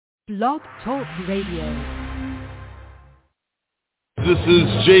Blog Talk Radio. This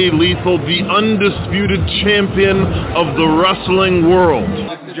is Jay Lethal, the undisputed champion of the wrestling world.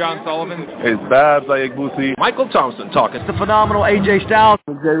 This is John Sullivan. It's Babs Ayagbusi. Michael Thompson talking. It's the phenomenal AJ Styles.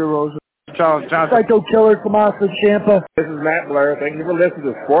 Xavier Rose. Charles Johnson. Psycho Killer, Tommaso Ciampa. This is Matt Blair. Thank you for listening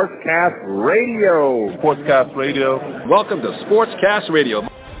to SportsCast Radio. SportsCast Radio. Welcome to SportsCast Radio.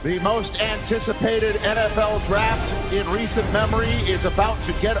 The most anticipated NFL draft in recent memory is about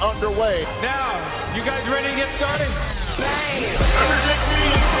to get underway. Now, you guys ready to get started? Bang!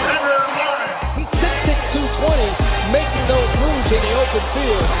 He's 6'6", 220, making those moves in the open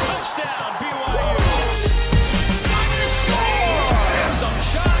field. Touchdown, BYU! Some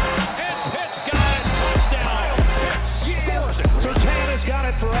shot, and Pitts got it. Touchdown. Yeah. Sertan has got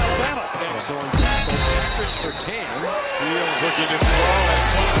it for Alabama. Excellent tackle. Patrick Sertan. Fields looking to throw it.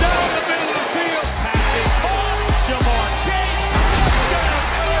 Down the middle of the field. Pass is caught. Jamar Chase. Touchdown,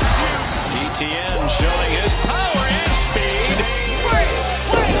 LSU. ETN showing his power and speed. Wait.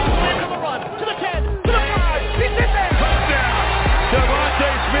 To the run. To the 10. To the 5. He's in there. Touchdown. Devontae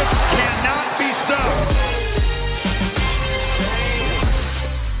Smith cannot be stopped.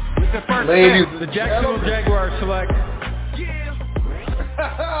 With the first pick, the Jacksonville Jaguars select.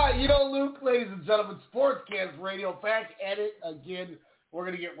 You know, Luke, ladies and gentlemen, SportsCast Radio back at it again. We're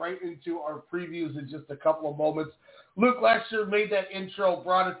going to get right into our previews in just a couple of moments. Luke last year made that intro,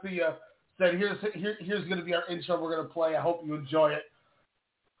 brought it to you, said, here's going to be our intro we're going to play. I hope you enjoy it.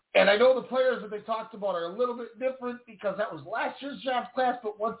 And I know the players that they talked about are a little bit different because that was last year's draft class,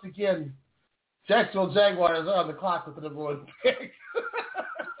 but once again, Jacksonville Jaguars are on the clock with the number one pick.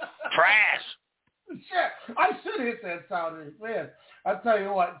 Trash. Shit, I should hit that sounder, man. I'll tell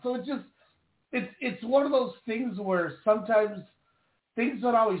you what. So it's one of those things where sometimes things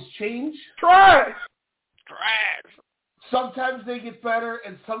don't always change. Trash. Sometimes they get better,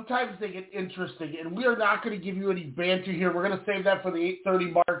 and sometimes they get interesting. And we are not going to give you any banter here. We're going to save that for the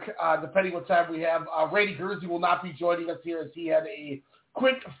 8:30 mark, depending what time we have. Randy Gurzi will not be joining us here as he had a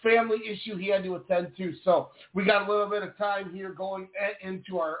quick family issue he had to attend to. So we got a little bit of time here going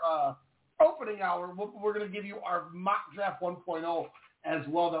into our opening hour. We're going to give you our mock draft 1.0 as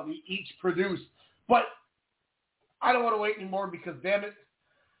well that we each produced. But I don't want to wait anymore because, damn it,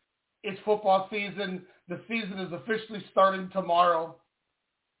 it's football season. The season is officially starting tomorrow.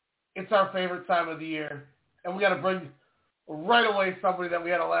 It's our favorite time of the year. And we got to bring right away somebody that we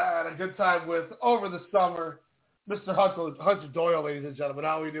had a good time with over the summer, Mr. Hunter Doyle, ladies and gentlemen.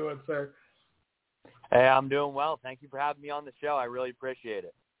 How are we doing, sir? Hey, I'm doing well. Thank you for having me on the show. I really appreciate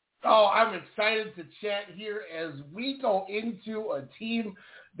it. Oh, I'm excited to chat here as we go into a team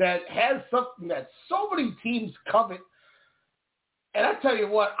that has something that so many teams covet. And I tell you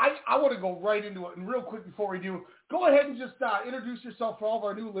what, I want to go right into it. And real quick before we do, go ahead and just introduce yourself for all of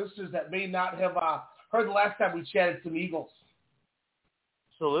our new listeners that may not have heard the last time we chatted some Eagles.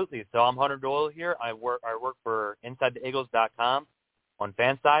 Absolutely. So I'm Hunter Doyle here. I work for InsideTheEagles.com on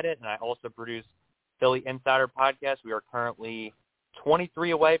Fansided, and I also produce Philly Insider Podcast. We are currently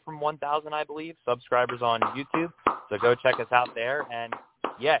 23 away from 1,000, I believe, subscribers on YouTube. So go check us out there. And,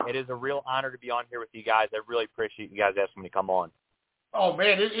 yeah, it is a real honor to be on here with you guys. I really appreciate you guys asking me to come on. Oh,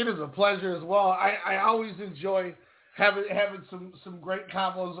 man, it is a pleasure as well. I always enjoy having some great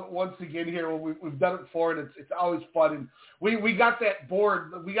combos once again here. We've done it before, and it's always fun. And we got that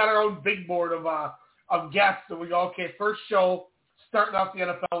board. We got our own big board of guests. And we go, okay, first show, starting off the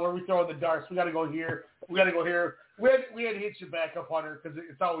NFL, where we throw in the darts. We got to go here. We got to go here. We had to hit you back up, Hunter, because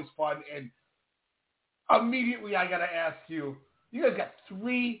it's always fun. And immediately I got to ask you, you guys got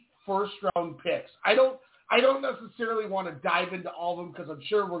 3 first-round picks. I don't necessarily want to dive into all of them because I'm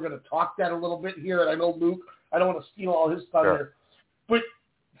sure we're going to talk that a little bit here. And I know Luke, I don't want to steal all his thunder. Sure.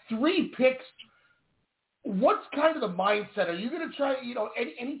 But 3 picks, what's kind of the mindset? Are you going to try,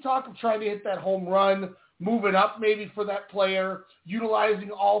 any talk of trying to hit that home run, moving up maybe for that player,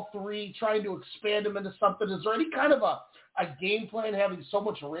 utilizing all 3, trying to expand them into something? Is there any kind of a game plan having so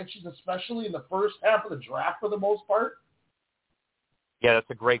much riches, especially in the first half of the draft for the most part? Yeah, that's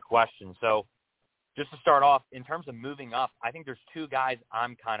a great question. So just to start off, in terms of moving up, I think there's 2 guys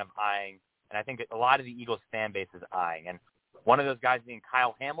I'm kind of eyeing, and I think a lot of the Eagles fan base is eyeing. And one of those guys being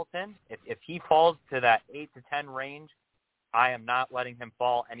Kyle Hamilton. If he falls to that 8 to 10 range, I am not letting him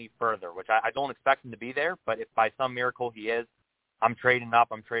fall any further, which I don't expect him to be there. But if by some miracle he is, I'm trading up.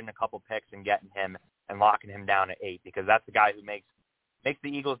 I'm trading a couple picks and getting him and locking him down at 8 because that's the guy who makes the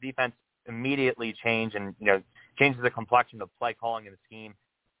Eagles defense immediately change and changes the complexion of play calling in the scheme.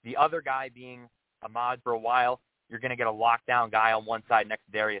 The other guy being Ahmad for a while, you're going to get a lockdown guy on one side next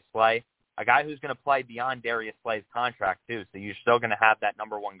to Darius Slay. a guy who's going to play beyond Darius Slay's contract too. So you're still going to have that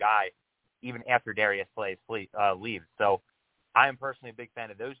number one guy even after Darius Slay leaves. So I am personally a big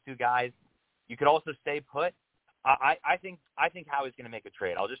fan of those two guys. You could also stay put. I think Howie's going to make a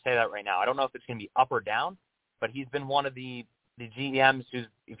trade. I'll just say that right now. I don't know if it's going to be up or down, but he's been one of the GMs who's,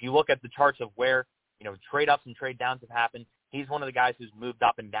 if you look at the charts of where, trade ups and trade downs have happened, he's one of the guys who's moved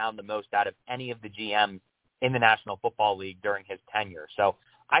up and down the most out of any of the GMs in the National Football League during his tenure. So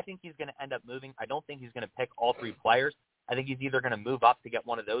I think he's going to end up moving. I don't think he's going to pick all three players. I think he's either going to move up to get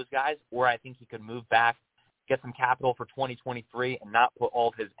one of those guys, or I think he could move back, get some capital for 2023, and not put all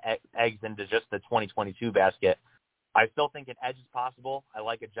of his eggs into just the 2022 basket. I still think an edge is possible. I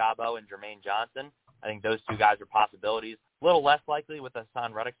like Ajabo and Jermaine Johnson. I think those two guys are possibilities. A little less likely with the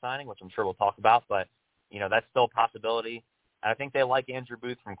Hassan Reddick signing, which I'm sure we'll talk about, but, that's still a possibility. And I think they like Andrew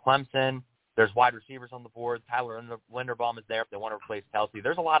Booth from Clemson. There's wide receivers on the board. Tyler Linderbaum is there if they want to replace Kelsey.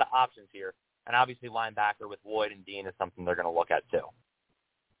 There's a lot of options here. And obviously linebacker with Lloyd and Dean is something they're going to look at too.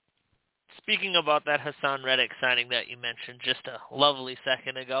 Speaking about that Hassan Reddick signing that you mentioned just a lovely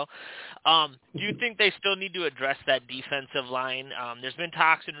second ago, do you think they still need to address that defensive line? There's been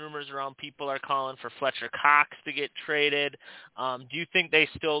talks and rumors around people are calling for Fletcher Cox to get traded. Do you think they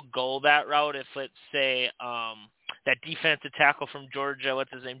still go that route if, let's say, that defensive tackle from Georgia,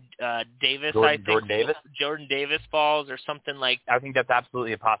 what's his name, Davis, I think? Jordan Davis falls or something like that? I think that's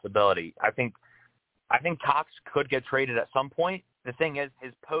absolutely a possibility. I think Cox could get traded at some point. The thing is,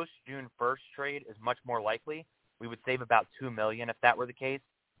 his post-June 1st trade is much more likely. We would save about $2 million if that were the case.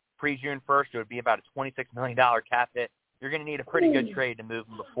 Pre-June 1st, it would be about a $26 million cap hit. You're going to need a pretty good trade to move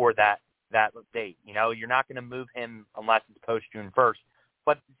him before that date. You're not going to move him unless it's post-June 1st.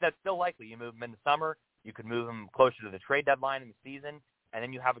 But that's still likely. You move him in the summer. You could move him closer to the trade deadline in the season. And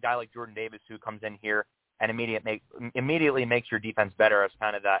then you have a guy like Jordan Davis who comes in here and immediately makes your defense better as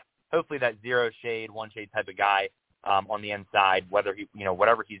kind of that, hopefully that zero shade, one shade type of guy. On the inside, whether he,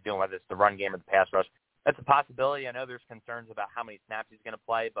 whatever he's doing, whether it's the run game or the pass rush, that's a possibility. I know there's concerns about how many snaps he's going to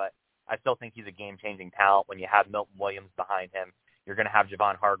play, but I still think he's a game-changing talent. When you have Milton Williams behind him, you're going to have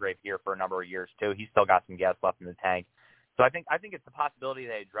Javon Hargrave here for a number of years too. He's still got some gas left in the tank, so I think it's a possibility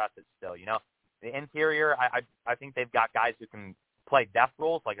they address it still. The interior, I think they've got guys who can play depth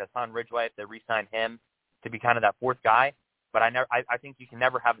roles, like Hassan Ridgeway if they re-sign him to be kind of that fourth guy. But I think you can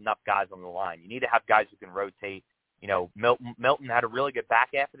never have enough guys on the line. You need to have guys who can rotate. Milton had a really good back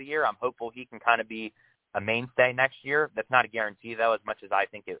half of the year. I'm hopeful he can kind of be a mainstay next year. That's not a guarantee, though, as much as I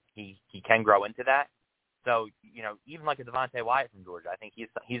think he can grow into that. So, even like a Devontae Wyatt from Georgia, I think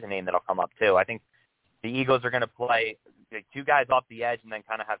he's a name that'll come up, too. I think the Eagles are going to play two guys off the edge and then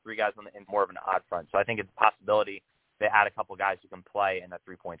kind of have three guys in more of an odd front. So I think it's a possibility they add a couple guys who can play in that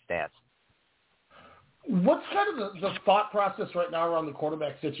three-point stance. What's kind of the thought process right now around the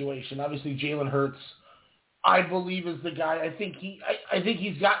quarterback situation? Obviously, Jalen Hurts, I believe, is the guy. I think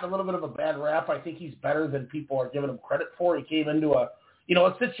he's gotten a little bit of a bad rap. I think he's better than people are giving him credit for. He came into a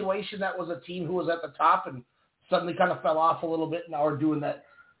situation that was a team who was at the top and suddenly kind of fell off a little bit. Now we're doing that.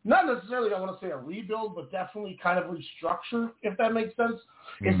 Not necessarily, I want to say a rebuild, but definitely kind of restructure, if that makes sense.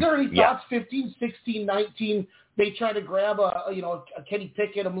 Is there any thoughts, 15, 16, 19, they try to grab a Kenny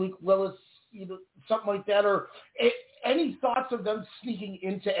Pickett, a Malik Willis, something like that, or any thoughts of them sneaking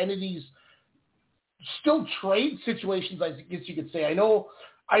into any of these still trade situations, I guess you could say. I know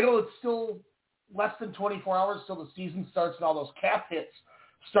it's still less than 24 hours till the season starts and all those cap hits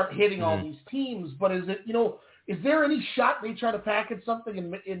start hitting all these teams, but is it, is there any shot they try to package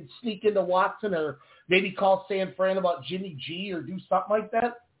something and sneak into Watson, or maybe call San Fran about Jimmy G or do something like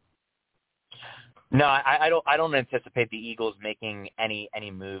that? No, I don't anticipate the Eagles making any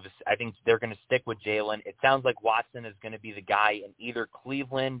moves. I think they're going to stick with Jalen. It sounds like Watson is going to be the guy in either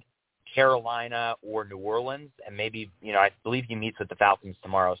Cleveland, Carolina, or New Orleans, and maybe, I believe he meets with the Falcons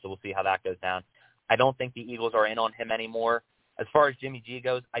tomorrow, so we'll see how that goes down. I don't think the Eagles are in on him anymore. As far as Jimmy G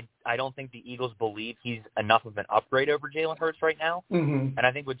goes, I don't think the Eagles believe he's enough of an upgrade over Jalen Hurts right now. Mm-hmm. And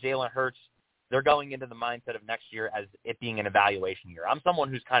I think with Jalen Hurts, they're going into the mindset of next year as it being an evaluation year. I'm someone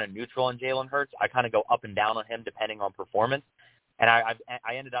who's kind of neutral on Jalen Hurts. I kind of go up and down on him depending on performance. And I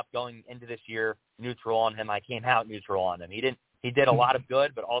ended up going into this year neutral on him. I came out neutral on him. He did a lot of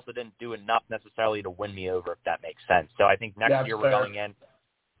good, but also didn't do enough necessarily to win me over, if that makes sense. So I think next year we're going in,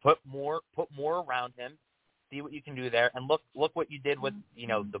 put more around him, see what you can do there, and look what you did with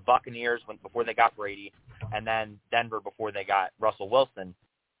the Buccaneers before they got Brady, and then Denver before they got Russell Wilson.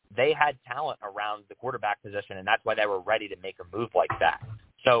 They had talent around the quarterback position, and that's why they were ready to make a move like that.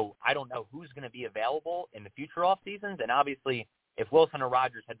 So I don't know who's going to be available in the future off seasons, and obviously if Wilson or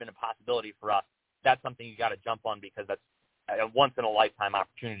Rodgers had been a possibility for us, that's something you got to jump on because that's a once-in-a-lifetime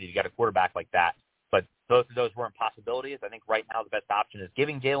opportunity to get a quarterback like that. But both of those weren't possibilities. I think right now the best option is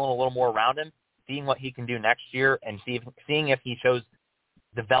giving Jalen a little more around him, seeing what he can do next year, and seeing if he shows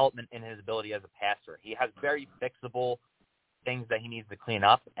development in his ability as a passer. He has very fixable things that he needs to clean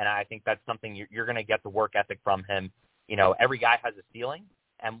up, and I think that's something you're going to get the work ethic from him. You know, every guy has a ceiling,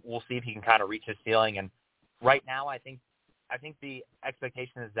 and we'll see if he can kind of reach his ceiling. And right now, I think the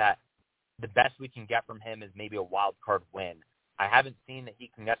expectation is that the best we can get from him is maybe a wild card win. I haven't seen that he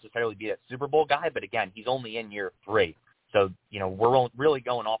can necessarily be that Super Bowl guy, but again, he's only in year 3. So, you know, we're really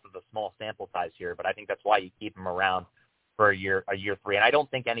going off of a small sample size here, but I think that's why you keep him around for a year 3. And I don't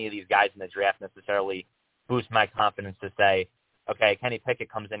think any of these guys in the draft necessarily boost my confidence to say, okay, Kenny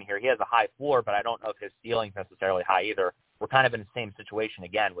Pickett comes in here. He has a high floor, but I don't know if his ceiling's necessarily high either. We're kind of in the same situation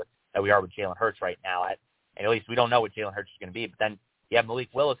again that we are with Jalen Hurts right now. And at least we don't know what Jalen Hurts is going to be. But then you have Malik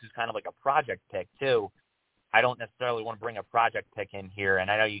Willis, who's kind of like a project pick too. I don't necessarily want to bring a project pick in here,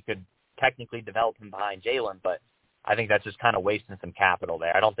 and I know you could technically develop him behind Jalen, but I think that's just kind of wasting some capital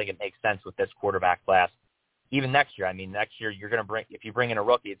there. I don't think it makes sense with this quarterback class. Even next year, I mean, next year you're going to if you bring in a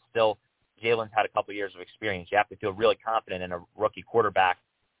rookie, it's still Jalen's had a couple years of experience. You have to feel really confident in a rookie quarterback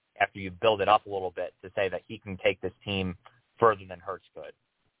after you build it up a little bit to say that he can take this team further than Hurts could.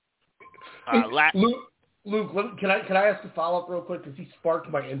 Luke, can I ask a follow-up real quick? Because he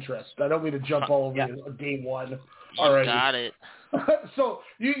sparked my interest. I don't mean to jump all over you game one. All right. Got it. So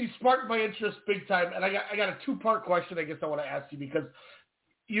you sparked my interest big time, and I got a 2-part question I guess I want to ask you, because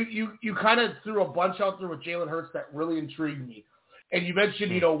you kind of threw a bunch out there with Jalen Hurts that really intrigued me. And you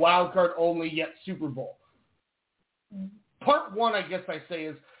mentioned, wild card only, yet Super Bowl. Part 1, I guess I say,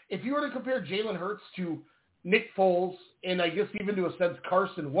 is if you were to compare Jalen Hurts to Nick Foles, and I guess even to a sense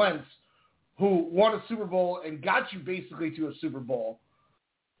Carson Wentz, who won a Super Bowl and got you basically to a Super Bowl.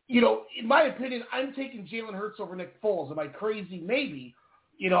 In my opinion, I'm taking Jalen Hurts over Nick Foles. Am I crazy? Maybe.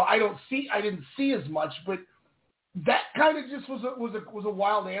 I didn't see as much, but that kind of just was a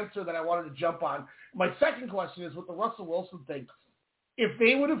wild answer that I wanted to jump on. My second question is with the Russell Wilson thing. If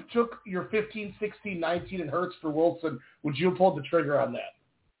they would have took your 15, 16, 19 and Hurts for Wilson, would you have pulled the trigger on that?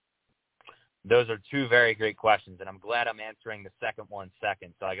 Those are 2 very great questions, and I'm glad I'm answering the second one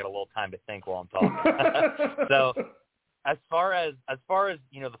second, so I get a little time to think while I'm talking. So as far as the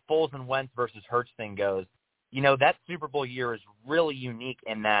Foles and Wentz versus Hurts thing goes, that Super Bowl year is really unique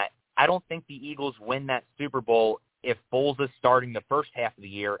in that I don't think the Eagles win that Super Bowl if Foles is starting the first half of the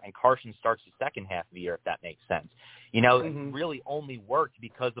year and Carson starts the second half of the year, if that makes sense. It really only worked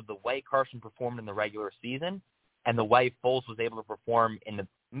because of the way Carson performed in the regular season and the way Foles was able to perform in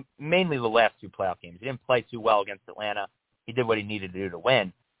mainly the last 2 playoff games. He didn't play too well against Atlanta. He did what he needed to do to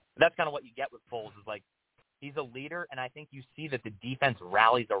win. But that's kind of what you get with Foles is like he's a leader, and I think you see that the defense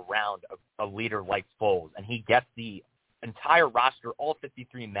rallies around a leader like Foles, and he gets the entire roster, all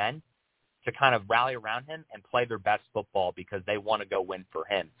 53 men, to kind of rally around him and play their best football because they want to go win for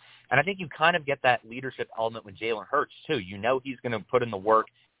him. And I think you kind of get that leadership element with Jalen Hurts, too. He's going to put in the work.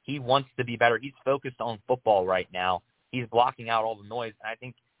 He wants to be better. He's focused on football right now. He's blocking out all the noise, and I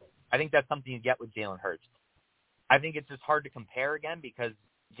think that's something you get with Jalen Hurts. I think it's just hard to compare again because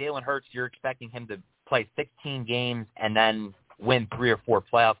Jalen Hurts, you're expecting him to play 16 games and then win 3 or 4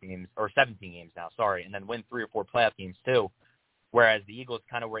 playoff games, or 17 games now, and then win 3 or 4 playoff games too. Whereas the Eagles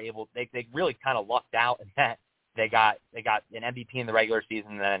kind of were able, they really kind of lucked out in that they got an MVP in the regular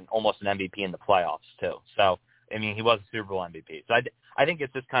season and then almost an MVP in the playoffs too. So, I mean, he was a Super Bowl MVP. So I think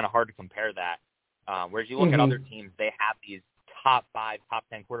it's just kind of hard to compare that. Whereas you look at other teams, they have these top 5, top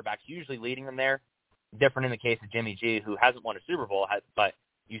 10 quarterbacks usually leading them there. Different in the case of Jimmy G, who hasn't won a Super Bowl, but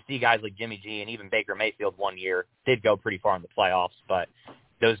you see guys like Jimmy G and even Baker Mayfield one year did go pretty far in the playoffs. But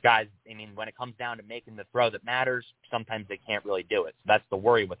those guys, I mean, when it comes down to making the throw that matters, sometimes they can't really do it. So that's the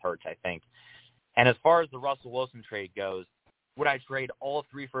worry with Hurts, I think. And as far as the Russell Wilson trade goes, would I trade all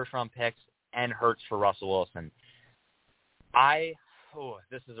 3 first-round picks and Hurts for Russell Wilson?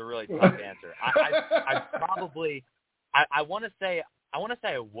 This is a really tough answer. I want to say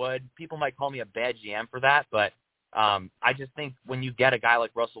I would. People might call me a bad GM for that, but I just think when you get a guy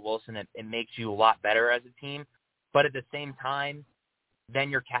like Russell Wilson, it makes you a lot better as a team. But at the same time, then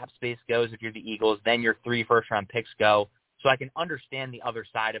your cap space goes if you're the Eagles, then your 3 first-round picks go. So I can understand the other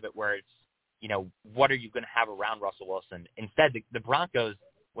side of it where it's, what are you going to have around Russell Wilson? Instead, the Broncos,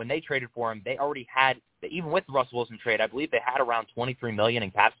 when they traded for him, they already had, even with the Russell Wilson trade, I believe they had around $23 million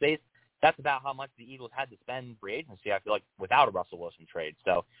in cap space. That's about how much the Eagles had to spend in free agency, I feel like, without a Russell Wilson trade.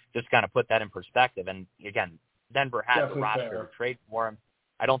 So just kind of put that in perspective. And, again, Denver had the roster to trade for him.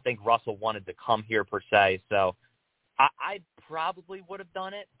 I don't think Russell wanted to come here per se. So I probably would have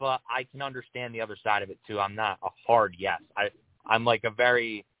done it, but I can understand the other side of it too. I'm not a hard yes. I'm like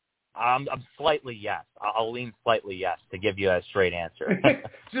I'm slightly yes. I'll lean slightly yes to give you a straight answer.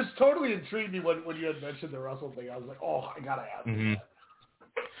 Just totally intrigued me when you had mentioned the Russell thing. I was like, oh, I gotta ask him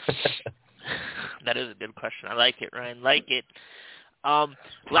that. That is a good question. I like it, Ryan. Like it.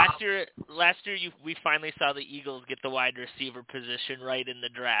 Last year we finally saw the Eagles get the wide receiver position right in the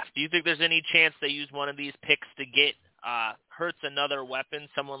draft. Do you think there's any chance they use one of these picks to get Hurts another weapon,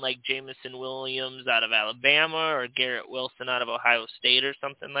 someone like Jamison Williams out of Alabama or Garrett Wilson out of Ohio State or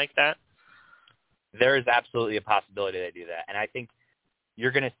something like that? There is absolutely a possibility they do that, and I think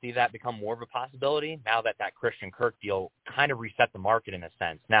you're going to see that become more of a possibility now that Christian Kirk deal kind of reset the market in a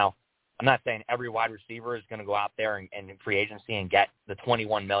sense. Now, I'm not saying every wide receiver is going to go out there and in free agency and get the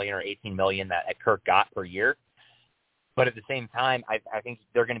 $21 million or $18 million that Kirk got per year. But at the same time, I think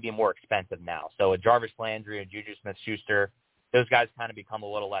they're going to be more expensive now. So a Jarvis Landry, a Juju Smith-Schuster, those guys kind of become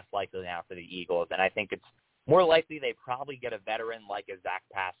a little less likely now for the Eagles. And I think it's more likely they probably get a veteran like a Zach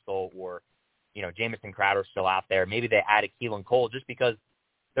Pascal or, Jamison Crowder still out there. Maybe they add a Keelan Cole just because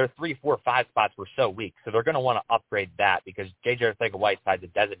their 3, 4, 5 spots were so weak. So they're going to want to upgrade that because J.J. Arcega-Whiteside's a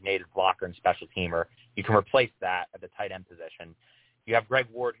designated blocker and special teamer. You can replace that at the tight end position. You have Greg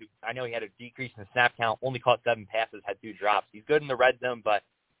Ward, who I know he had a decrease in snap count, only caught 7 passes, had 2 drops. He's good in the red zone, but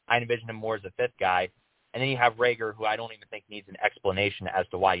I envision him more as a 5th guy. And then you have Rager, who I don't even think needs an explanation as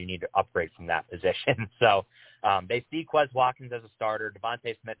to why you need to upgrade from that position. So they see Quez Watkins as a starter.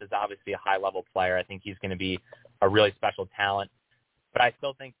 Devontae Smith is obviously a high-level player. I think he's going to be a really special talent. But I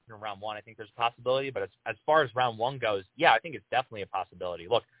still think in round 1, I think there's a possibility. But as far as round 1 goes, yeah, I think it's definitely a possibility.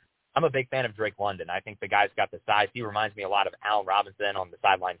 Look, I'm a big fan of Drake London. I think the guy's got the size. He reminds me a lot of Allen Robinson on the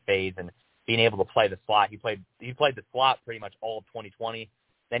sideline fades and being able to play the slot. He played the slot pretty much all of 2020.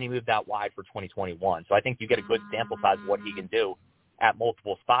 Then he moved out wide for 2021. So I think you get a good sample size of what he can do at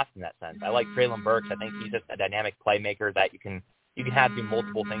multiple spots in that sense. I like Treylon Burks. I think he's just a dynamic playmaker that you can have do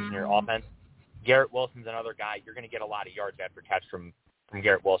multiple things in your offense. Garrett Wilson's another guy. You're going to get a lot of yards after catch from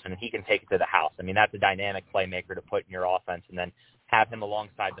Garrett Wilson, and he can take it to the house. I mean, that's a dynamic playmaker to put in your offense and then have him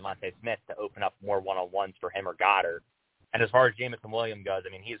alongside Devontae Smith to open up more one-on-ones for him or Goddard. And as far as Jamison Williams goes,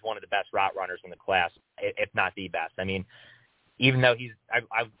 I mean, he's one of the best route runners in the class, if not the best. I mean, even though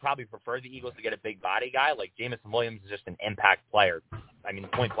I would probably prefer the Eagles to get a big body guy, like Jamison Williams is just an impact player. I mean,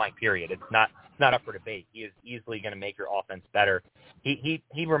 point blank period. It's not up for debate. He is easily going to make your offense better. He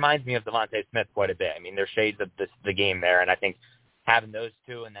reminds me of Devontae Smith quite a bit. I mean, there's shades of the game there, and I think having those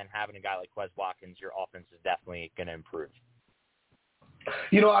two and then having a guy like Quez Watkins, your offense is definitely going to improve.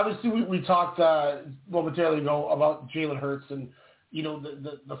 Obviously we talked momentarily ago about Jalen Hurts and,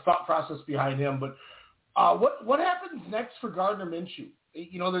 the thought process behind him. But what happens next for Gardner Minshew?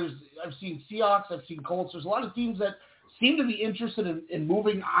 I've seen Seahawks, I've seen Colts. There's a lot of teams that seem to be interested in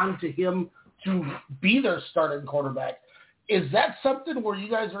moving on to him to be their starting quarterback. Is that something where you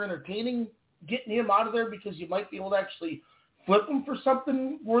guys are entertaining getting him out of there because you might be able to actually flip him for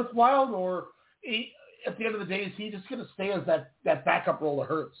something worthwhile, or at the end of the day, is he just going to stay as that backup role that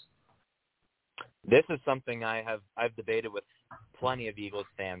Hurts? This is something I've debated with plenty of Eagles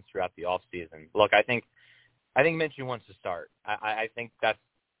fans throughout the offseason. Look, I think Minshew wants to start. I think that's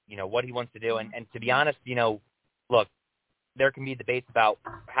what he wants to do. And to be honest, look, there can be debates about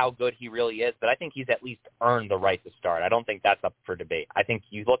how good he really is, but I think he's at least earned the right to start. I don't think that's up for debate. I think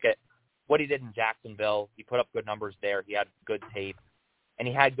you look at what he did in Jacksonville. He put up good numbers there. He had good tape. And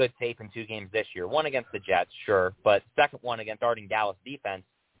he had good tape in 2 games this year. One against the Jets, sure, but second one against starting Dallas defense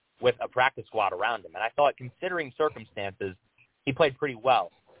with a practice squad around him. And I thought, considering circumstances, he played pretty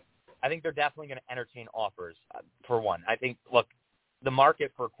well. I think they're definitely going to entertain offers, for one. I think, look, the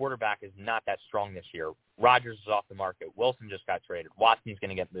market for a quarterback is not that strong this year. Rodgers is off the market. Wilson just got traded. Watson's going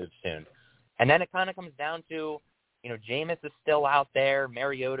to get moved soon. And then it kind of comes down to, Jameis is still out there.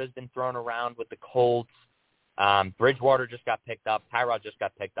 Mariota's been thrown around with the Colts. Bridgewater just got picked up. Tyrod just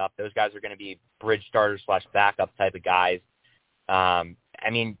got picked up. Those guys are going to be bridge starters / backup type of guys. I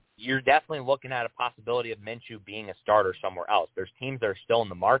mean, you're definitely looking at a possibility of Minshew being a starter somewhere else. There's teams that are still in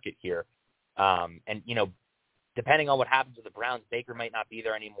the market here. And, depending on what happens with the Browns, Baker might not be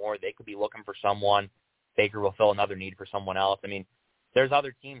there anymore. They could be looking for someone. Baker will fill another need for someone else. I mean, there's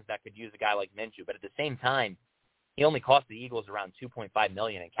other teams that could use a guy like Minshew. But at the same time, he only cost the Eagles around $2.5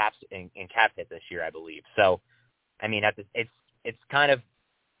 million in cap hit this year, I believe. So, I mean, it's kind of,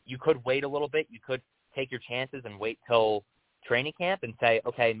 you could wait a little bit. You could take your chances and wait till training camp and say,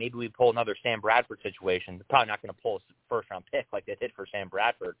 okay, maybe we pull another Sam Bradford situation. They're probably not going to pull a first-round pick like they did for Sam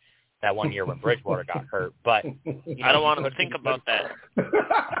Bradford that one year when Bridgewater got hurt. But I don't want to think about that.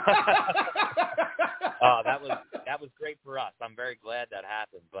 That was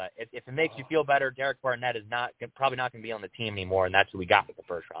it makes you feel better, Derek Barnett is probably not going to be on the team anymore, and that's who we got with the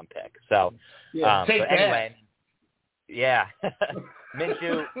first-round pick. So, take that. Anyway, yeah.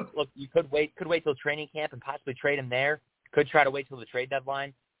 Minshew, look, you could wait till training camp and possibly trade him there. Could try to wait till the trade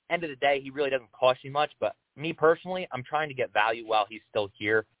deadline. End of the day, he really doesn't cost you much. But me personally, I'm trying to get value while he's still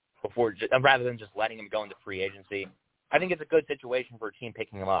here rather than just letting him go into free agency. I think it's a good situation for a team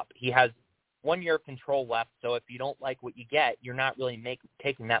picking him up. He has 1 year of control left, so if you don't like what you get, you're not really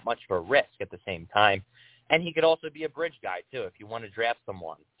taking that much of a risk at the same time. And he could also be a bridge guy too if you want to draft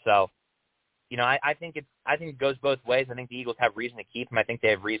someone. So, I think it goes both ways. I think the Eagles have reason to keep him. I think they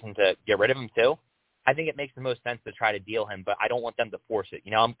have reason to get rid of him too. I think it makes the most sense to try to deal him, but I don't want them to force it.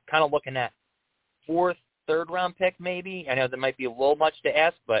 I'm kind of looking at 4th, 3rd round pick maybe. I know that might be a little much to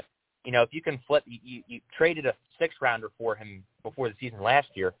ask, but if you can flip, you traded a 6th rounder for him before the season last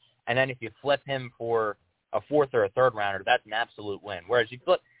year, and then if you flip him for a 4th or a 3rd rounder, that's an absolute win. Whereas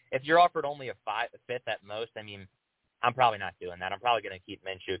if you're offered only a 5th at most, I mean, I'm probably not doing that. I'm probably going to keep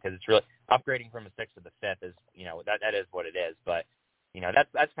Minshew because it's really upgrading from a 6th to the 5th is, that is what it is. But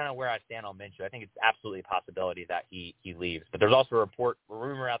that's kind of where I stand on Minshew. I think it's absolutely a possibility that he leaves. But there's also a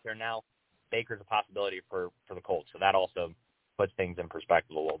rumor out there now, Baker's a possibility for the Colts. So that also puts things in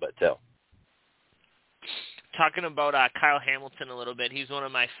perspective a little bit too. Talking about Kyle Hamilton a little bit, he's one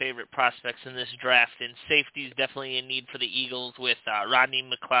of my favorite prospects in this draft, and safety is definitely in need for the Eagles with Rodney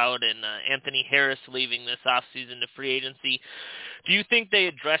McLeod and Anthony Harris leaving this offseason to free agency. Do you think they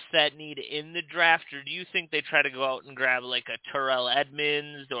address that need in the draft, or do you think they try to go out and grab like a Terrell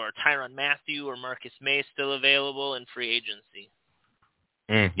Edmonds or Tyrann Mathieu or Marcus May still available in free agency?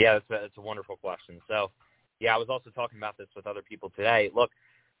 Yeah, that's a wonderful question. So, yeah, I was also talking about this with other people today. Look,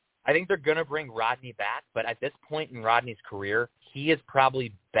 I think they're going to bring Rodney back, but at this point in Rodney's career, he is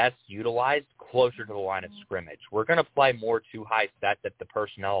probably best utilized closer to the line of scrimmage. We're going to play more too high sets if the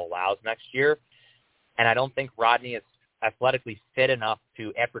personnel allows next year, and I don't think Rodney is athletically fit enough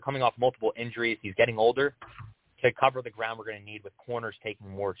to, after coming off multiple injuries, he's getting older, to cover the ground we're going to need with corners taking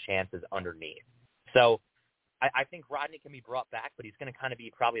more chances underneath. So I think Rodney can be brought back, but he's going to kind of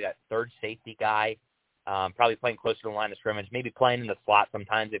be probably that third safety guy, probably playing closer to the line of scrimmage, maybe playing in the slot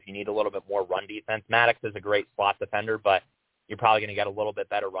sometimes if you need a little bit more run defense. Maddox is a great slot defender, but you're probably going to get a little bit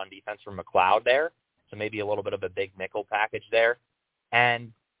better run defense from McLeod there, so maybe a little bit of a big nickel package there.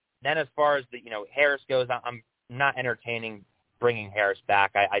 And then as far as Harris goes, I'm not entertaining bringing Harris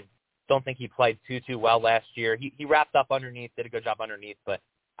back. I don't think he played too well last year. He wrapped up underneath, did a good job underneath, but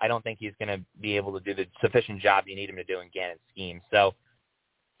I don't think he's going to be able to do the sufficient job you need him to do in Gannon's scheme. So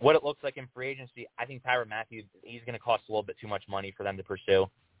what it looks like in free agency, I think Tyrann Mathieu, he's going to cost a little bit too much money for them to pursue.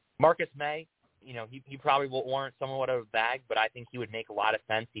 Marcus May, he probably will warrant somewhat of a bag, but I think he would make a lot of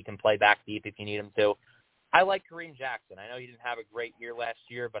sense. He can play back deep if you need him to. I like Kareem Jackson. I know he didn't have a great year last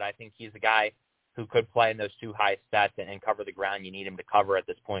year, but I think he's a guy who could play in those too high sets and cover the ground you need him to cover at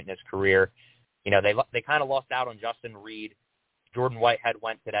this point in his career. They kind of lost out on Justin Reed. Jordan Whitehead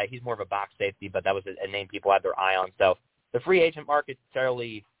went today. He's more of a box safety, but that was a name people had their eye on. So the free agent market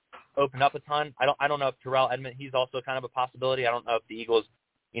fairly opened up a ton. I don't know if Terrell Edmonds, he's also kind of a possibility. I don't know if the Eagles,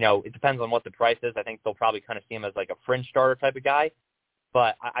 it depends on what the price is. I think they'll probably kind of see him as like a fringe starter type of guy.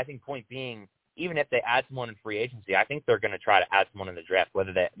 But I think point being, even if they add someone in free agency, I think they're going to try to add someone in the draft,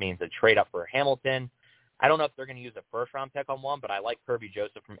 whether that means a trade up for Hamilton. I don't know if they're going to use a first-round pick on one, but I like Kirby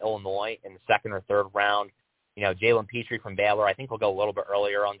Joseph from Illinois in the 2nd or 3rd round. Jalen Petrie from Baylor, I think he'll go a little bit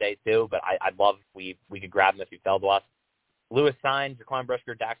earlier on day 2, but I'd love if we could grab him if he fell to us. Lewis Sines, Jaquan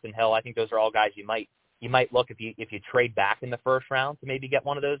Brisker, Daxton Hill, I think those are all guys you might look if you trade back in the 1st round to maybe get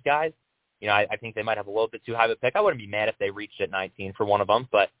one of those guys. I think they might have a little bit too high of a pick. I wouldn't be mad if they reached at 19 for one of them,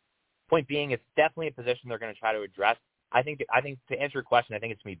 but point being, it's definitely a position they're going to try to address. I think to answer your question, I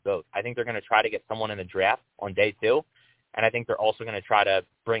think it's going to be both. I think they're going to try to get someone in the draft on day 2, and I think they're also going to try to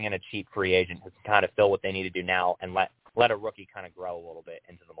bring in a cheap free agent to kind of fill what they need to do now and let a rookie kind of grow a little bit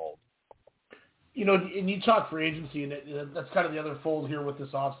into the mold. And you talk free agency, and that's kind of the other fold here with this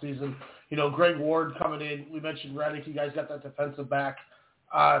offseason. Greg Ward coming in. We mentioned Reddick. You guys got that defensive back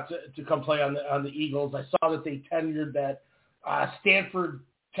to come play on the Eagles. I saw that they tenured that Stanford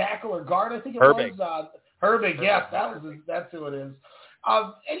tackle or guard, I think it Herbig. was. Herbig, yes, that's who it is.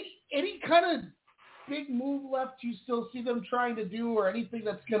 Any kind of big move left you still see them trying to do, or anything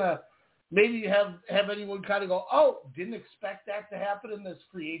that's going to maybe have anyone kind of go, oh, didn't expect that to happen in this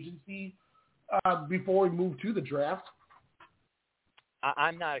free agency before we move to the draft?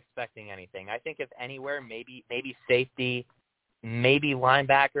 I'm not expecting anything. I think if anywhere, maybe safety, maybe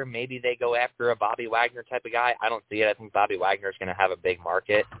linebacker, maybe they go after a Bobby Wagner type of guy. I don't see it. I think Bobby Wagner is going to have a big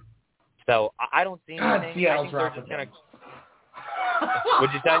market. So I don't see anything. Seattle's I think they're just going to –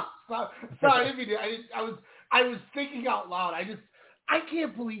 what'd you say? Sorry, I was thinking out loud. I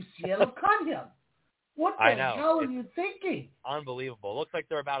can't believe Seattle cut him. What the hell are you thinking? Unbelievable. It looks like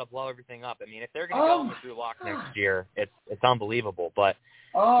they're about to blow everything up. I mean, if they're going to go with Drew Lock next year, it's unbelievable. But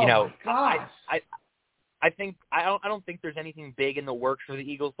my gosh. I think I don't think there's anything big in the works for the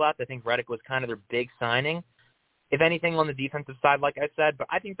Eagles left. I think Reddick was kind of their big signing. If anything on the defensive side, like I said, but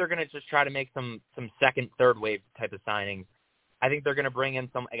I think they're going to just try to make some second, third wave type of signings. I think they're going to bring in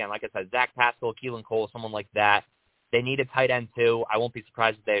some, again, like I said, Zach Pascal, Keelan Cole, someone like that. They need a tight end too. I won't be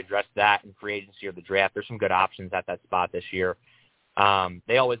surprised if they address that in free agency or the draft. There's some good options at that spot this year.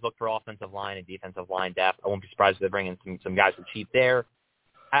 They always look for offensive line and defensive line depth. I won't be surprised if they bring in some guys for cheap there.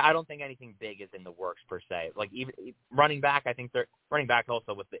 I don't think anything big is in the works per se. Like even running back, I think they're running back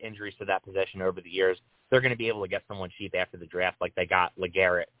also with the injuries to that position over the years. They're going to be able to get someone cheap after the draft, like they got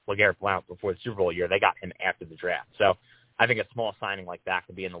LeGarrette Blount before the Super Bowl year. They got him after the draft. So I think a small signing like that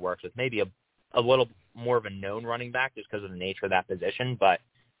could be in the works with maybe a little more of a known running back just because of the nature of that position. But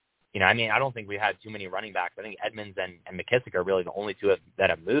I mean, I don't think we had too many running backs. I think Edmonds and McKissick are really the only two that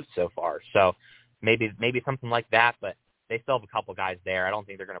have moved so far. So maybe something like that, but they still have a couple guys there. I don't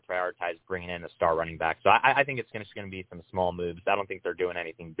think they're going to prioritize bringing in a star running back. So I think it's just going to be some small moves. I don't think they're doing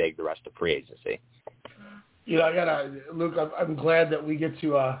anything big the rest of free agency. Luke, I'm glad that we get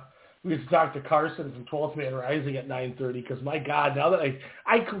to talk to Carson from 12th Man Rising at 9:30 because, my God, now that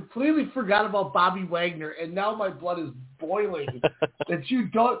I completely forgot about Bobby Wagner, and now my blood is boiling that you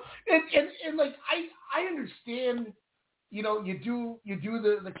don't – and like, I understand – you do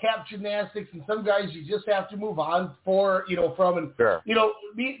the cap gymnastics, and some guys you just have to move on from. And sure.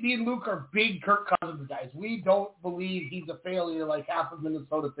 Me and Luke are big Kirk Cousins guys. We don't believe he's a failure like half of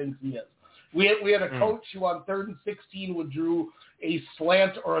Minnesota thinks he is. We had a coach who on 3rd and 16 would drew a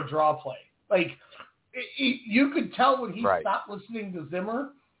slant or a draw play. Like you could tell when he stopped listening to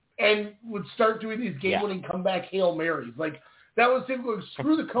Zimmer and would start doing these game-winning comeback Hail Marys. Like, that was him going,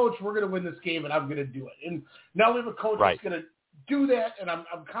 screw the coach, we're going to win this game, and I'm going to do it. And now we have a coach that's going to do that, and I'm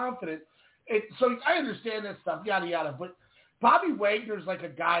confident. And so I understand that stuff, yada, yada. But Bobby Wagner's like a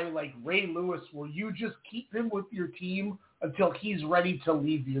guy like Ray Lewis where you just keep him with your team until he's ready to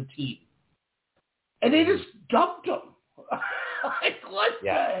leave your team. And they just dumped him. Like, what the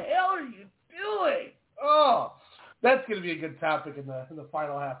hell are you doing? Oh, that's going to be a good topic in the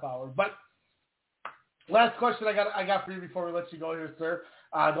final half hour. But last question I got for you before we let you go here, sir.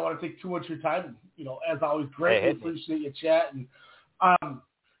 I don't want to take too much of your time. As always, greatly appreciate you chatting.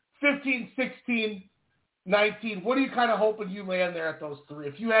 15, 16, 19. What are you kind of hoping you land there at those three?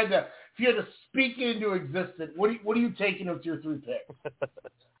 If you had to speak into existence, what are you taking with your three picks?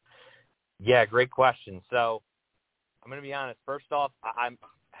 Yeah, great question. So I'm going to be honest. First off, I'm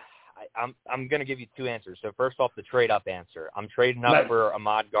going to give you two answers. So first off, the trade-up answer. I'm trading up for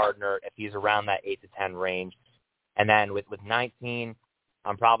Ahmad Gardner if he's around that 8 to 10 range. And then with 19,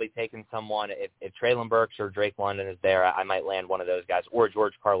 I'm probably taking someone. If Treylon Burks or Drake London is there, I might land one of those guys, or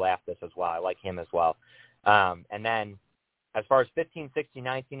George Karlaftis as well. I like him as well. And then as far as 15, 16,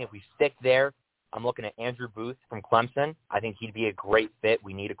 19, if we stick there, I'm looking at Andrew Booth from Clemson. I think he'd be a great fit.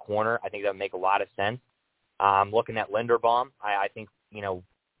 We need a corner. I think that would make a lot of sense. I'm looking at Linderbaum. I think,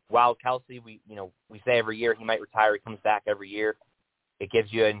 while Kelsey, we say every year he might retire, he comes back every year. It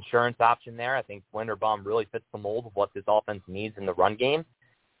gives you an insurance option there. I think Linderbaum really fits the mold of what this offense needs in the run game.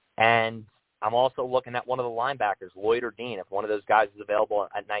 And I'm also looking at one of the linebackers, Lloyd or Dean. If one of those guys is available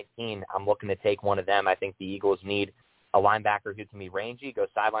at 19, I'm looking to take one of them. I think the Eagles need a linebacker who can be rangy, go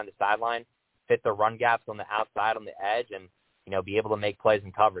sideline to sideline, fit the run gaps on the outside, on the edge, and be able to make plays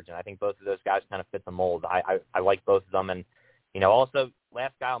in coverage. And I think both of those guys kind of fit the mold. I like both of them. And also,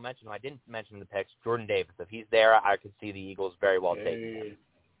 last guy I'll mention, who I didn't mention in the picks, Jordan Davis. If he's there, I could see the Eagles very well taking him.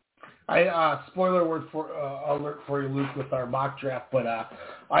 Spoiler alert for you, Luke, with our mock draft, but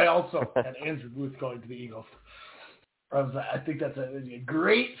I also had Andrew Booth going to the Eagles. I think that's a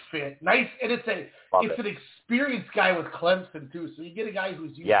great fit. Nice, and it's an experienced guy with Clemson too. So you get a guy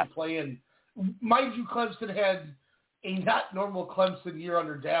who's used to playing. Mind you, Clemson had a not normal Clemson year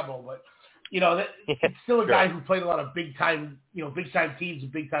under Dabo, but it's still a guy who played a lot of big time teams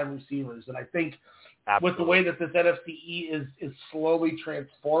and big time receivers. And I think with the way that this NFC is slowly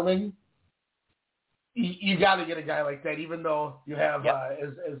transforming, you got to get a guy like that. Even though you have,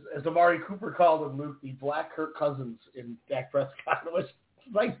 as Amari Cooper called him, Luke, the Black Kirk Cousins in Dak Prescott. It was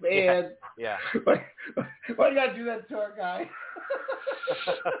like, man, why you got to do that to our guy?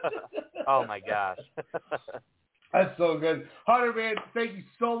 Oh my gosh. That's so good. Hunter, man, thank you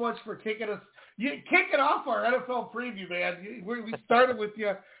so much for kicking off our NFL preview, man. We started with you,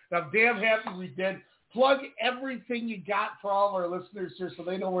 and I'm damn happy we did. plug everything you got for all of our listeners here so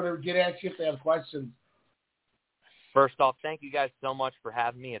they know where to get at you if they have questions. First off, thank you guys so much for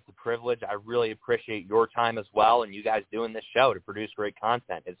having me. It's a privilege. I really appreciate your time as well and you guys doing this show to produce great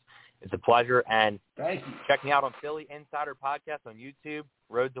content. It's a pleasure. And thank you. Check me out on Philly Insider Podcast on YouTube,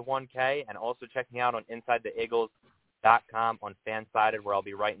 Road to 1K, and also check me out on InsideTheEagles.com on Fansided, where I'll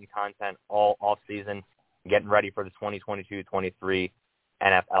be writing content all off-season, getting ready for the 2022-23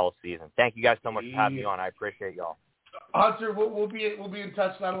 NFL season. Thank you guys so much for having me on. I appreciate y'all. Hunter, we'll be in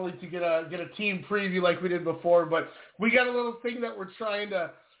touch not only to get a team preview like we did before, but we got a little thing that we're trying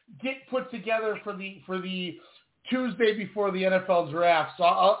to get put together for the Tuesday before the NFL draft. So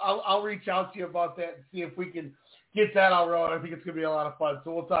I'll reach out to you about that and see if we can get that all rolling. I think it's gonna be a lot of fun.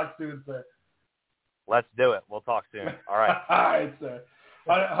 So we'll talk soon, sir. Let's do it. We'll talk soon. All right. All right, sir.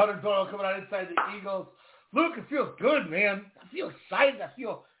 Hunter Doyle coming out inside the Eagles. Luke, it feels good, man. I feel excited. I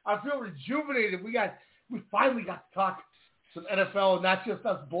feel rejuvenated. We finally got to talk some NFL and not just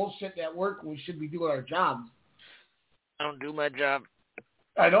us bullshitting at work when we should be doing our jobs. I don't do my job.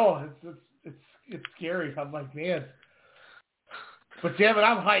 I know. It's scary. I'm like, man. But damn it,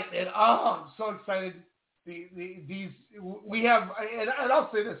 I'm hyped, man. Oh, I'm so excited. We have, and I'll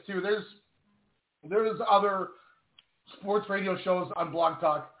say this too. There's other sports radio shows on Blog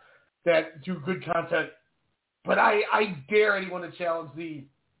Talk that do good content, but I dare anyone to challenge the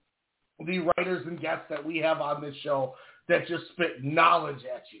writers and guests that we have on this show that just spit knowledge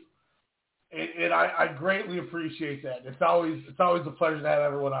at you. And I greatly appreciate that. It's always a pleasure to have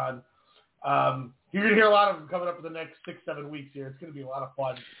everyone on. You're going to hear a lot of them coming up in the next 6-7 weeks here. It's going to be a lot of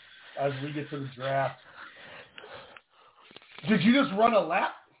fun as we get to the draft. Did you just run a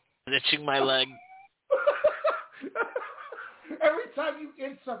lap? Itching my leg. Every time you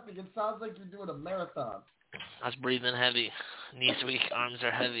hit something, it sounds like you're doing a marathon. I was breathing heavy. Knees weak, arms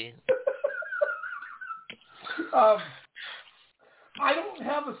are heavy. I don't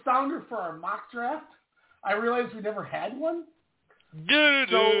have a sounder for our mock draft. I realized we never had one.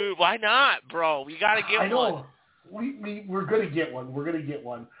 Dude, why not, bro? We got to get one. We're going to get one. We're going to get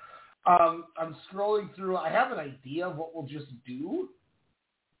one. I'm scrolling through. I have an idea of what we'll just do.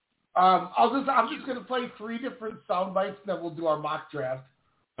 I'm just going to play 3 different sound bites, and then we'll do our mock draft.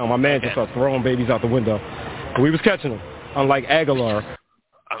 Oh, my man just started throwing babies out the window. We was catching them, unlike Aguilar.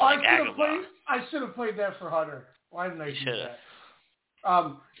 I should have played that for Hunter. Why didn't I do that?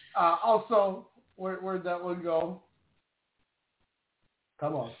 Also, where'd that one go?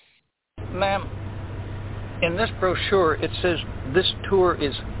 Come on. Ma'am, in this brochure, it says this tour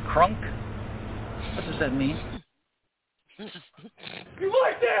is crunk. What does that mean? You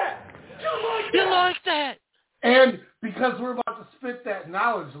like that? You like that? And because we're about to spit that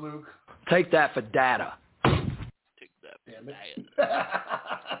knowledge, Luke. Take that for data. Take that for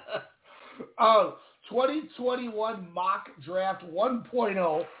data. 2021 mock draft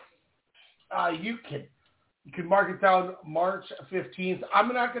 1.0. You can mark it down March 15th.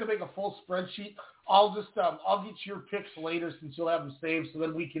 I'm not going to make a full spreadsheet. I'll get your picks later since you'll have them saved, so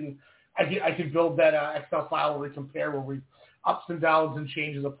then I can build that Excel file where we compare where we ups and downs and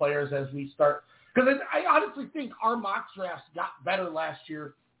changes of players as we start. Because I honestly think our mock drafts got better last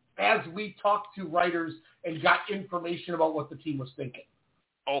year as we talked to writers and got information about what the team was thinking.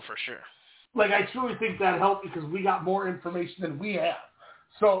 Oh, for sure. Like, I truly think that helped because we got more information than we have.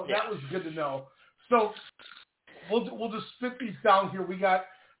 So that was good to know. So we'll just spit these down here. We got,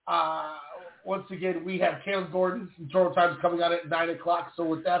 once again, we have Kaleb Gordon from Total Times coming out at 9 o'clock. So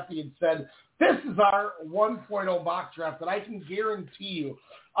with that being said, this is our 1.0 mock draft that I can guarantee you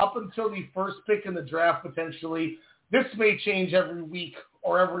up until the first pick in the draft potentially. This may change every week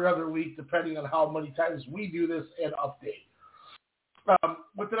or every other week depending on how many times we do this and update.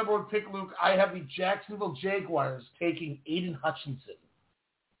 With the number 1 pick, Luke, I have the Jacksonville Jaguars taking Aiden Hutchinson.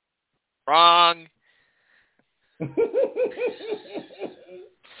 Wrong.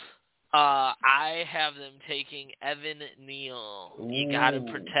 I have them taking Evan Neal. You gotta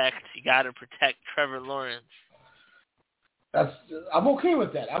protect Trevor Lawrence. I'm okay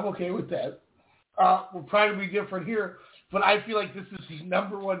with that. We'll probably be different here, but I feel like this is the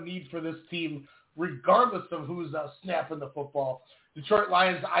number 1 need for this team, regardless of who's snapping the football. Detroit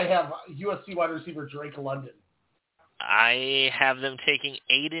Lions, I have USC wide receiver Drake London. I have them taking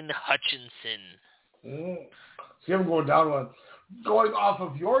Aiden Hutchinson. See, I'm going down one. Going off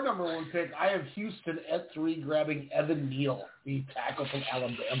of your number 1 pick, I have Houston at 3 grabbing Evan Neal, the tackle from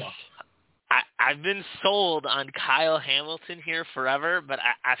Alabama. I've been sold on Kyle Hamilton here forever, but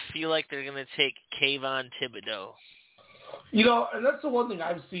I feel like they're going to take Kayvon Thibodeau. You know, and that's the one thing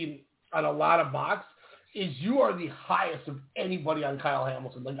I've seen on a lot of mocks is you are the highest of anybody on Kyle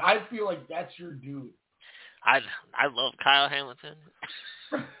Hamilton. Like, I feel like that's your dude. I love Kyle Hamilton.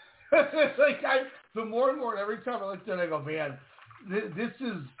 The more and more, every time I look at it, I go, man, this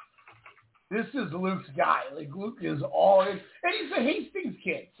is Luke's guy. Like, Luke is all in, and he's a Hastings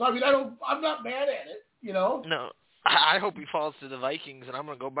kid. So I mean, I'm not mad at it, you know. No, I hope he falls to the Vikings, and I'm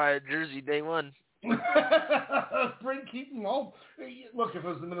gonna go buy a jersey day one. Keep him home. Look, if it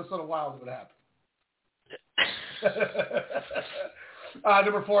was the Minnesota Wild, it would happen.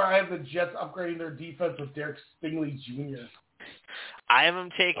 Number 4, I have the Jets upgrading their defense with Derek Stingley Jr. I have him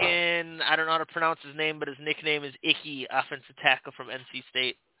taken, I don't know how to pronounce his name, but his nickname is Icky, offensive tackle from NC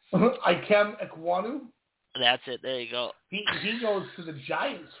State. Ikem Ekwonu. That's it. There you go. He goes to the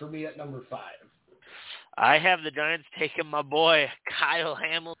Giants for me at number 5. I have the Giants taking my boy, Kyle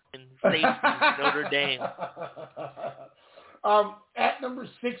Hamilton, safety, Notre Dame. At number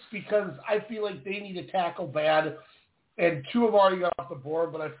 6, because I feel like they need a tackle bad, and 2 have already got off the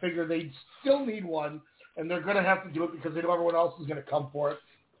board, but I figure they still need one, and they're going to have to do it because they know everyone else is going to come for it.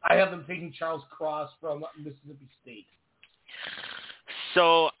 I have them taking Charles Cross from Mississippi State.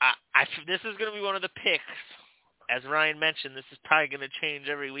 So this is going to be one of the picks. As Ryan mentioned, this is probably going to change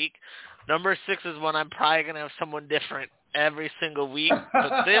every week. Number 6 is one I'm probably going to have someone different every single week.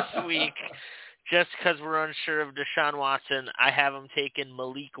 But this week, just because we're unsure of Deshaun Watson, I have him taking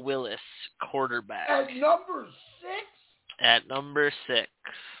Malik Willis, quarterback. At number 6? At number 6.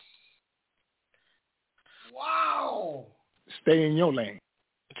 Wow. Stay in your lane.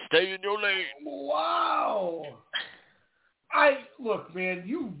 Stay in your lane. Wow. Look, man,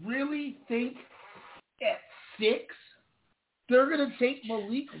 you really think at 6 they're going to take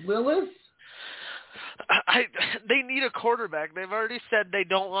Malik Willis? They need a quarterback. They've already said they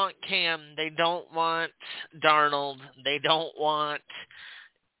don't want Cam. They don't want Darnold. They don't want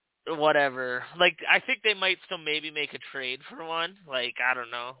whatever. Like, I think they might still maybe make a trade for one. Like, I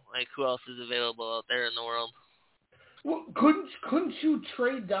don't know. Like, who else is available out there in the world? Well, couldn't you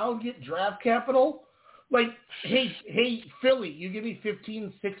trade down, get draft capital? Like, hey, Philly, you give me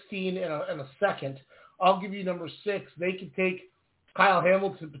 15, 16, and a second. I'll give you number 6. They could take Kyle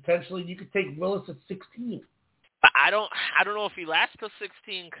Hamilton potentially. You could take Willis at 16. I don't know if he lasts till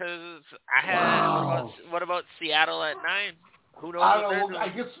 16 because I had. Wow. What about Seattle at 9? Who knows? I don't know.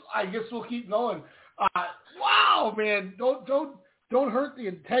 I guess we'll keep going. Wow, man! Don't hurt the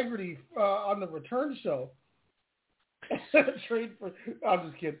integrity on the return show. Trade for. I'm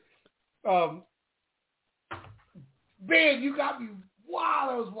just kidding. Man, you got me. Wow,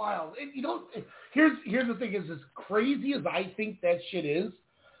 that was wild. And here's the thing: is as crazy as I think that shit is,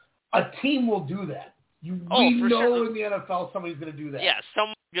 a team will do that. We know sure. in the NFL somebody's going to do that. Yeah,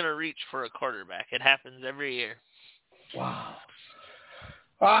 someone's going to reach for a quarterback. It happens every year. Wow.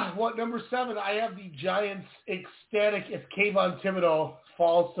 Number 7, I have the Giants ecstatic if Kayvon Thibodeau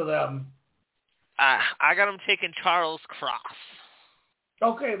falls to them. I got them taking Charles Cross.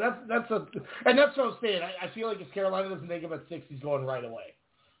 Okay, that's what I'm saying. I feel like if Carolina doesn't take him at 6, he's going right away.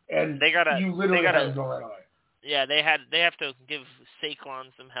 And you literally have to go right away. Yeah, they have to give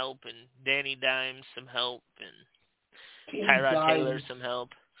Saquon some help and Danny Dimes some help and Tyrod Taylor some help.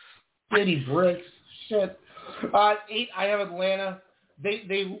 Danny Bricks, shit. 8, I have Atlanta.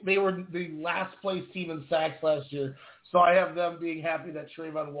 They were the last place team in sacks last year, so I have them being happy that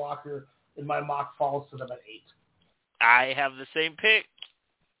Trayvon Walker in my mock falls to them at 8. I have the same pick.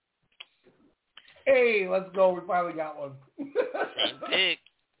 Hey, let's go. We finally got one. Same pick.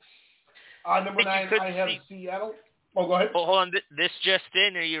 Number 9, I have Seattle. Oh, go ahead. Oh, hold on. This just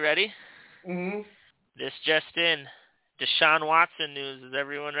in. Are you ready? Mm-hmm. This just in. Deshaun Watson news. Is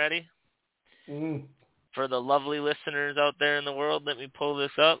everyone ready? Mm-hmm. For the lovely listeners out there in the world, let me pull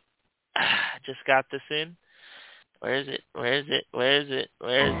this up. Just got this in. Where is it?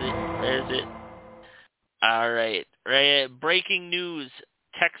 All right. Breaking news.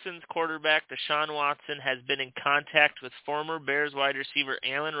 Texans quarterback Deshaun Watson has been in contact with former Bears wide receiver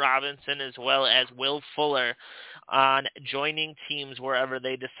Allen Robinson as well as Will Fuller on joining teams wherever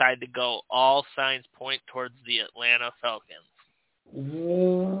they decide to go. All signs point towards the Atlanta Falcons.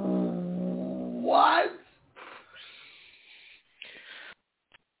 What?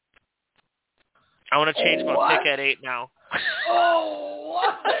 I want to change my pick at 8 now. Oh,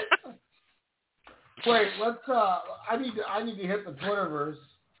 what? Wait, let's. I need to hit the Twitterverse.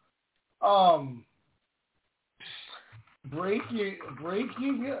 Breaking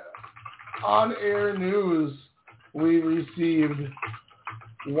on air news. We received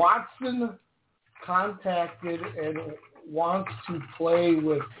Watson contacted and wants to play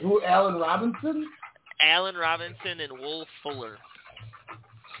with who? Allen Robinson. Allen Robinson and Will Fuller.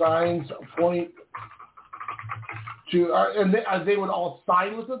 Signs point to, and they would all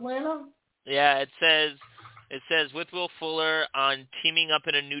sign with Atlanta. Yeah, it says It says, with Will Fuller on teaming up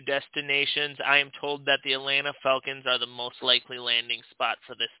in a new destinations, I am told that the Atlanta Falcons are the most likely landing spot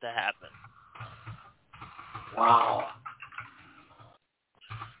for this to happen. Wow.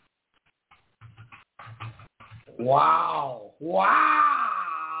 Wow. Wow.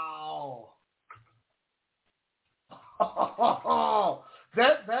 Oh,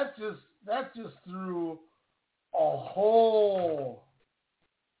 that just threw a whole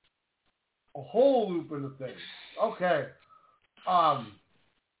loop into things. Okay.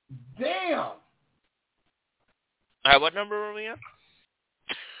 Damn. All right, what number were we on?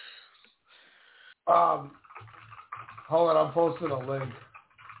 Hold on, I'm posting a link.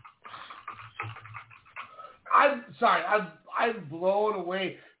 I'm sorry, I'm blown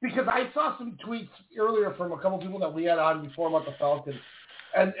away because I saw some tweets earlier from a couple people that we had on before about the Falcons,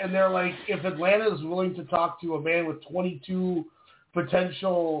 and they're like, if Atlanta is willing to talk to a man with 22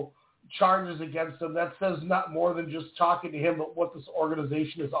 potential charges against him, that says not more than just talking to him, but what this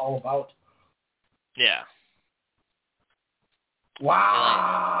organization is all about. Yeah.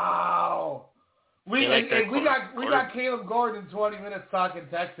 Wow. We got Kaleb Gordon in 20 minutes talking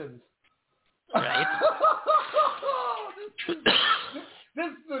Texans. Right. This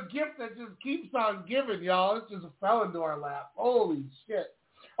is the gift that just keeps on giving, y'all. It just fell into our lap. Holy shit.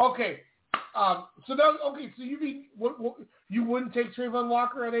 Okay. So you mean what, you wouldn't take Trayvon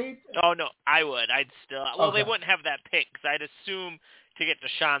Walker at 8? Oh no, I would. I'd still. Well, Okay. They wouldn't have that pick because I'd assume to get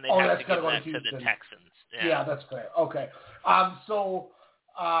Deshaun, they'd have to give that to the Texans. Yeah, that's fair. Okay.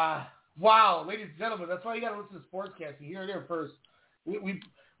 Wow, ladies and gentlemen, that's why you got to listen to SportsCast. You hear it here first.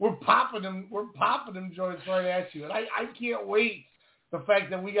 We're popping them joints right at you, and I can't wait. The fact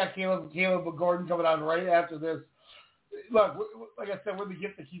that we got Kaleb Gordon coming on right after this. Look, like I said, we're the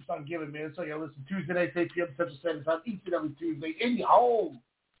gift that keeps on giving, man. So you got to listen Tuesday nights, 8 p.m. Central Standard Time, each and every Tuesday in your home.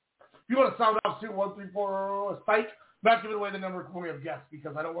 If you want to sound off, 2-1-3-4 Spike. Not giving away the number when we have guests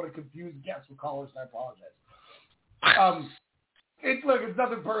because I don't want to confuse guests with callers. And I apologize. It's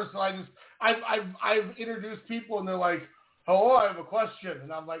nothing personal. I've introduced people and they're like, "Hello, I have a question,"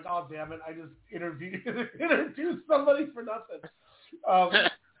 and I'm like, "Oh damn it! I just introduced somebody for nothing."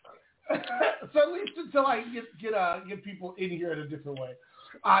 So at least until I get people in here in a different way.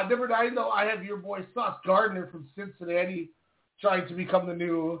 Number 9, though, I have your boy Sauce Gardner from Cincinnati trying to become the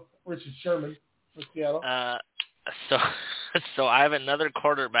new Richard Sherman for Seattle. So I have another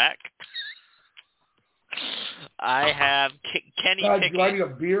quarterback. I have Kenny Pickett. Do I need a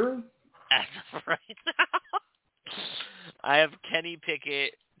beer? As of right now. I have Kenny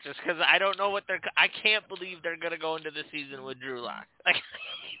Pickett just because I don't know what I can't believe they're going to go into the season with Drew Lock. But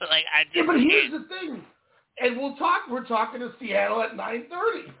here's the thing. And we're talking to Seattle at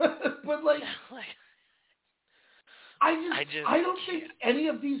 9:30. But I don't think any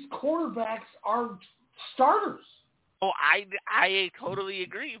of these quarterbacks are starters. Oh, I totally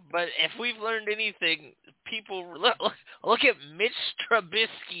agree. But if we've learned anything, people look at Mitch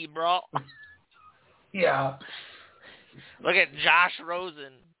Trubisky, bro. Yeah. Look at Josh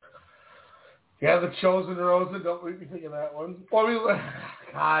Rosen. Yeah, the chosen Rosen. Don't make me think of that one. Well,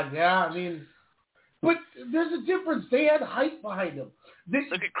 God, yeah. I mean, but there's a difference. They had hype behind them.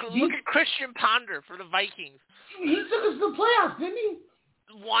 Look at Christian Ponder for the Vikings. He took us to the playoffs, didn't he?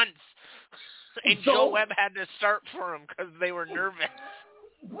 Once. And Joe Webb had to start for him because they were nervous.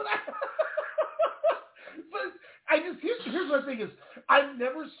 But here's my thing is, I've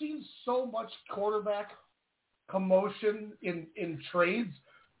never seen so much quarterback commotion in trades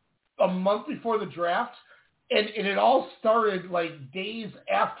a month before the draft, and it all started like days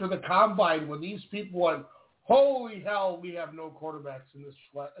after the combine when these people went, "Holy hell, we have no quarterbacks in this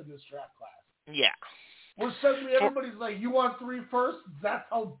draft class." Yeah. We're suddenly everybody's like, "You want 3 firsts? That's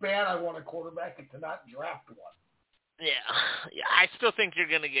how bad I want a quarterback and to not draft one." Yeah. I still think you're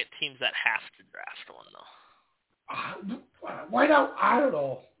going to get teams that have to draft one, though. Why not? I don't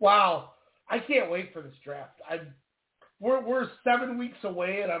know. Wow. I can't wait for this draft. We're 7 weeks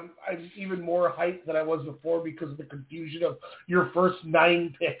away, and I'm even more hyped than I was before because of the confusion of your first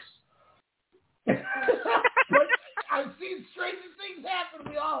 9 picks. But I've seen stranger things happen.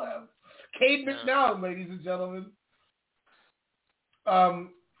 We all have. Cade McNown, ladies and gentlemen.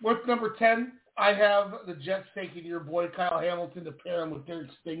 With number 10, I have the Jets taking your boy Kyle Hamilton to pair him with Derek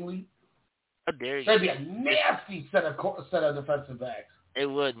Stingley. How dare you? That'd be a nasty set of defensive backs. It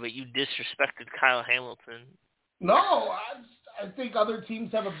would, but you disrespected Kyle Hamilton. No, I think other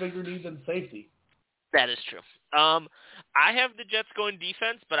teams have a bigger need than safety. That is true. I have the Jets going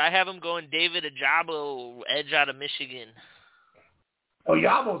defense, but I have them going David Ojabo, edge out of Michigan. Oh,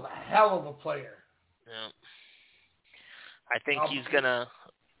 Yabo's a hell of a player. Yeah. I think he's going to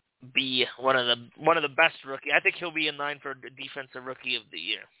be one of the best rookie. I think he'll be in line for defensive rookie of the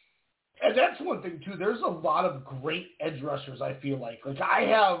year. And that's one thing too. There's a lot of great edge rushers. I feel like I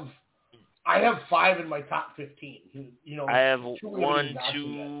have 5 in my top 15. You know, I have 1,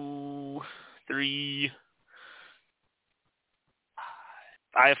 2, 3.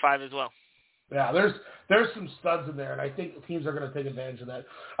 I have 5 as well. Yeah, there's some studs in there, and I think the teams are going to take advantage of that.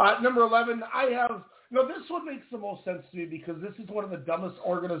 Number 11, I have. No, this one makes the most sense to me because this is one of the dumbest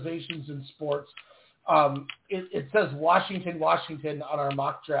organizations in sports. It says Washington on our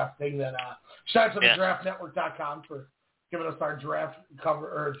mock draft thing. That shout out to the draftnetwork.com for giving us our draft cover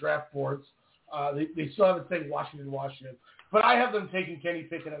or draft boards. They still have it saying Washington, but I have them taking Kenny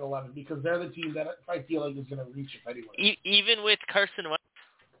Pickett at 11 because they're the team that I feel like is going to reach if anyway. Even with Carson Wentz.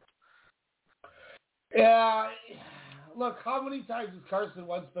 Yeah, look, how many times has Carson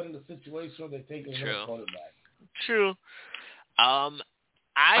Wentz been in a situation where they take a quarterback? True. I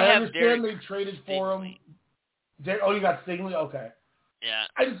understand they traded for him. You got Stingley? Okay. Yeah.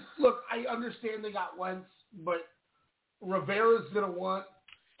 I understand they got Wentz, but Rivera's going to want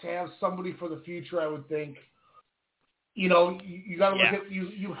to have somebody for the future, I would think. You know, you got to look at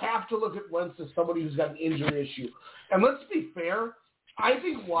you have to look at Wentz as somebody who's got an injury issue. And let's be fair, I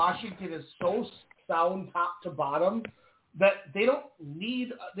think Washington is so sound top to bottom that they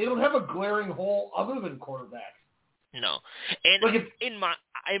don't have a glaring hole other than quarterback. No. And in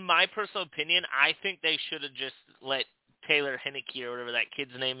my personal opinion, I think they should have just let Taylor Heinicke or whatever that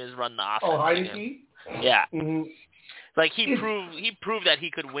kid's name is run the offense. Oh, Heinicke? Yeah. Mm-hmm. Like he proved that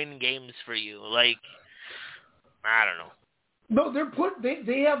he could win games for you. Like, I don't know. No,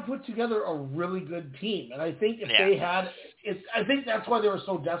 they have put together a really good team, and I think if they had, I think that's why they were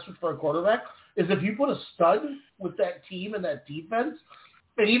so desperate for a quarterback. Is if you put a stud with that team and that defense,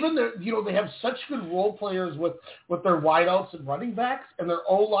 and even they have such good role players with their wideouts and running backs, and their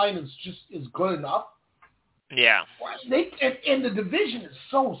O-line is good enough. Yeah. And the division is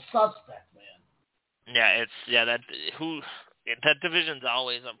so suspect, man. Yeah, that division's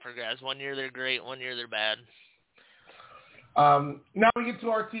always up for grabs. One year they're great, one year they're bad. Now we get to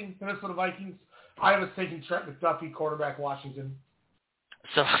our team, the Minnesota Vikings. I was taking Trent McDuffie, quarterback, Washington.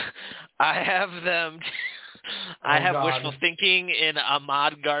 So I have them. I have wishful thinking, and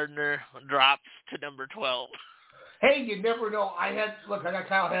Ahmad Gardner drops to number 12. Hey, you never know. I got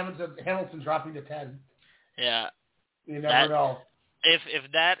Kyle Hamilton dropping to 10. Yeah. You never know.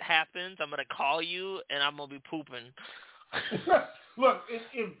 If that happens, I'm gonna call you, and I'm gonna be pooping. Look,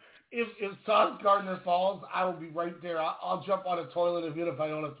 if Sauce Gardner falls, I will be right there. I'll jump on a toilet even if I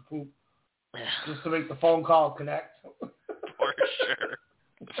don't have to poop, just to make the phone call connect. For sure.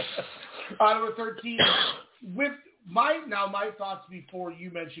 Number 13, with my thoughts before you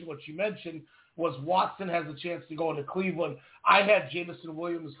mentioned what you mentioned was Watson has a chance to go into Cleveland. I had Jameson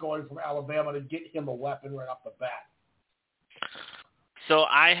Williams going from Alabama to get him a weapon right off the bat. So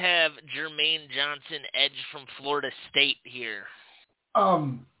I have Jermaine Johnson, edge from Florida State here.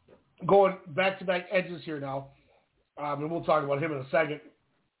 Going back-to-back edges here now, and we'll talk about him in a second.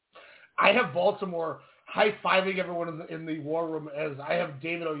 I have Baltimore high-fiving everyone in the war room as I have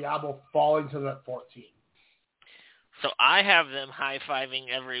David Oyabo falling to that 14. So I have them high-fiving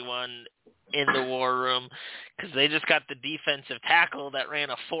everyone in the war room because they just got the defensive tackle that ran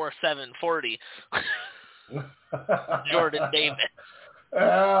a 4.7 40. Jordan Davis.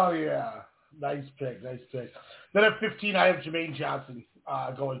 Oh, yeah. Nice pick. Then at 15, I have Jermaine Johnson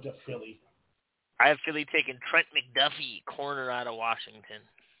going to Philly. I have Philly taking Trent McDuffie, corner out of Washington.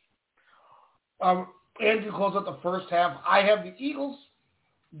 Andrew, close out the first half. I have the Eagles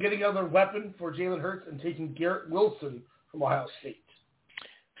getting another weapon for Jalen Hurts and taking Garrett Wilson from Ohio State.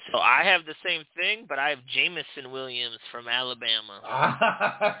 So I have the same thing, but I have Jameson Williams from Alabama.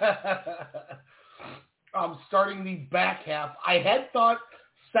 Starting the back half, I had thought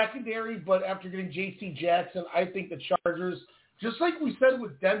secondary, but after getting J.C. Jackson, I think the Chargers, just like we said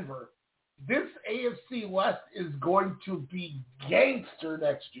with Denver, this AFC West is going to be gangster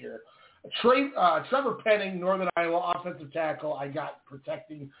next year. Trevor Penning, Northern Iowa offensive tackle, I got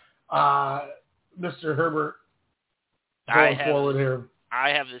protecting Mr. Herbert going forward here. I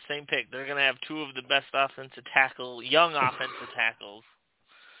have the same pick. They're going to have two of the best young offensive tackles.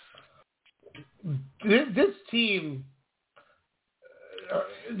 This team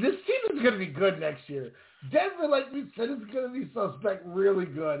is going to be good next year. Denver, like we said, is going to be suspect really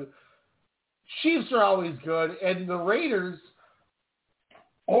good. Chiefs are always good, and the Raiders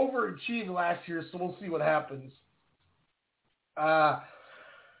overachieved last year, so we'll see what happens.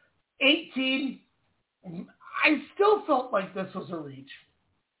 18, I still felt like this was a reach,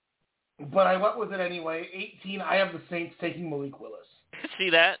 but I went with it anyway. 18, I have the Saints taking Malik Willis. See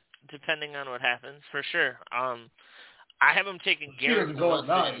that? depending on what happens, for sure. I have him taking Garrett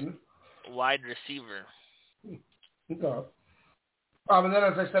Wilson, wide receiver. Okay. And then,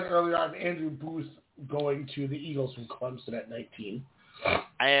 as I said earlier, I have Andrew Booth going to the Eagles from Clemson at 19.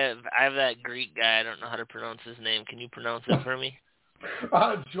 I have that Greek guy. I don't know how to pronounce his name. Can you pronounce it for me?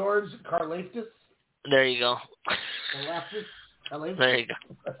 George Karlaftis. There you go. Karlaftis. There you go.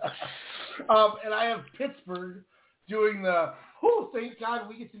 And I have Pittsburgh doing the, thank God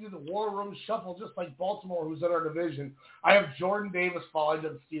we get to do the War Room Shuffle just like Baltimore, who's in our division. I have Jordan Davis falling to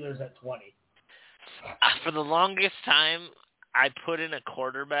the Steelers at 20. For the longest time, I put in a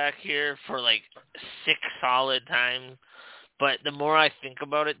quarterback here for like 6 solid times. But the more I think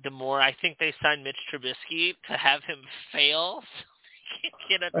about it, the more I think they signed Mitch Trubisky to have him fail so they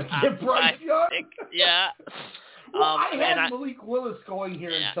can get a top 5 pick. Yeah. Well, I had Malik Willis going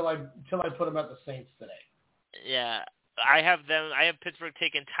here until I put him at the Saints today. Yeah. I have Pittsburgh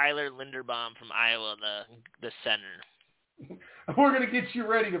taking Tyler Linderbaum from Iowa, the center. We're going to get you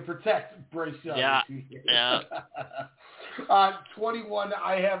ready to protect Bryce Young. Yeah. 21,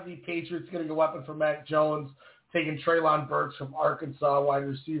 I have the Patriots getting a weapon for Mac Jones, taking Treylon Burks from Arkansas, wide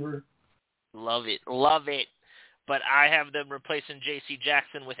receiver. Love it. But I have them replacing J.C.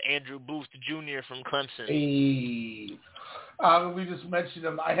 Jackson with Andrew Booth Jr. from Clemson. Hey. We just mentioned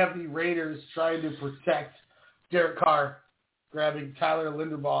him. I have the Raiders trying to protect Derek Carr, grabbing Tyler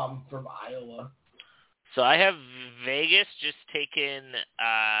Linderbaum from Iowa. So I have Vegas just taking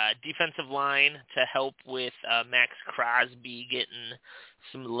defensive line to help with Max Crosby getting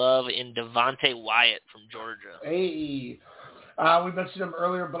some love in Devontae Wyatt from Georgia. Hey. We mentioned him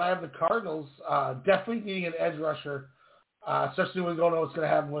earlier, but I have the Cardinals definitely needing an edge rusher, especially when we don't know what's going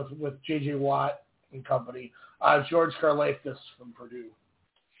to happen with J.J. Watt and company. George Karlaftis from Purdue.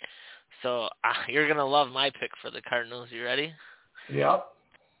 So you're going to love my pick for the Cardinals. You ready? Yep.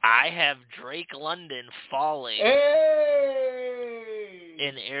 I have Drake London falling in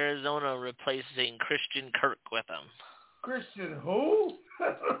Arizona, replacing Christian Kirk with him. Christian who?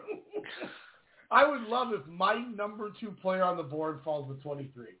 I would love if my number 2 player on the board falls to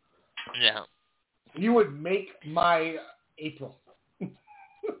 23. Yeah. You would make my April.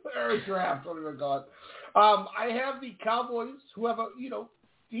 Or draft, whatever you call it. I have the Cowboys, who have a,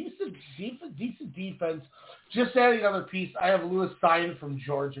 decent defense. Just adding another piece, I have Lewis Stein from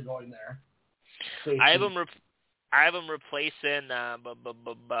Georgia going there. Safety. I have him replacing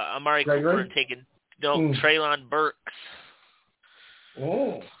Amari Cooper and taking Treylon Burks.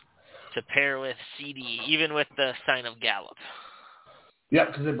 Oh. To pair with CD, even with the sign of Gallup. Yeah,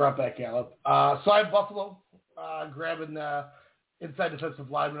 because they brought back Gallup. So I have Buffalo grabbing inside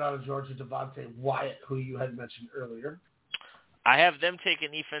defensive lineman out of Georgia, Devontae Wyatt, who you had mentioned earlier. I have them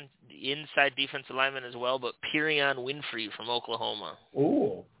taking inside defensive lineman as well, but Perion Winfrey from Oklahoma.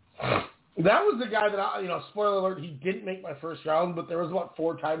 Ooh. That was the guy that, spoiler alert, he didn't make my first round, but there was about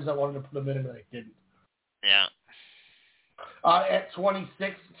 4 times I wanted to put him in and I didn't. Yeah. At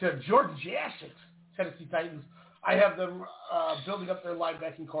 26 to Jordan Jashik, Tennessee Titans. I have them building up their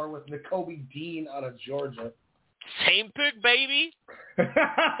linebacking core with Nakobe Dean out of Georgia. Same pick, baby.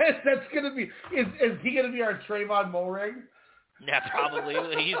 That's gonna be. Is he gonna be our Trayvon Moehrig? Yeah, probably.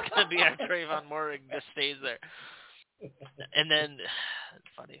 He's gonna be our Trayvon Moehrig. Just stays there. And then,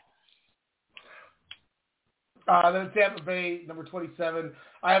 it's funny. Then Tampa Bay, number 27.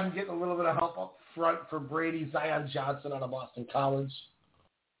 I have them getting a little bit of help up front for Brady Zion Johnson out of Boston College.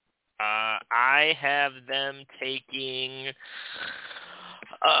 I have them taking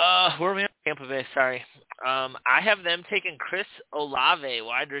where are we at? Tampa Bay, sorry. I have them taking Chris Olave,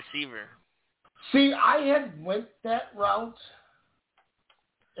 wide receiver. See, I had went that route,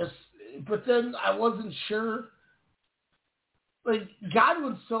 but then I wasn't sure. Like,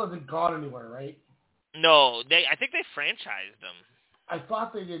 Godwin still hasn't gone anywhere, right? No, I think they franchised him. I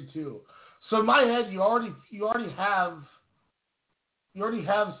thought they did too. So in my head, you already have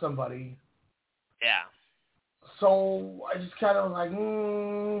somebody. Yeah. So I just kind of like,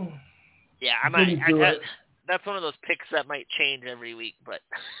 Yeah, that's one of those picks that might change every week, but.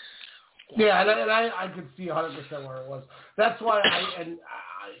 Yeah, and I could see 100% where it was. That's why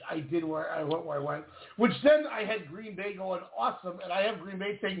I did where I went where I went. Which then I had Green Bay going awesome, and I have Green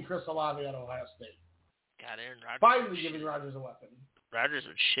Bay taking Chris Olave out of Ohio State. God, Aaron Rodgers. Finally giving Rodgers a weapon. Rodgers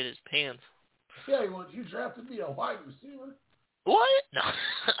would shit his pants. Yeah, you drafted me a wide receiver. What? No.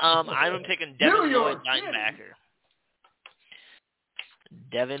 I'm taking Devin Lloyd, linebacker.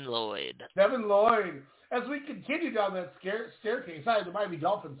 Devin Lloyd. As we continue down that staircase, I have the Miami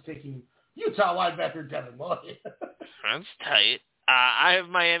Dolphins taking Utah linebacker Devin Lloyd. That's tight. I have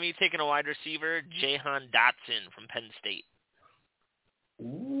Miami taking a wide receiver, Jahan Dotson from Penn State.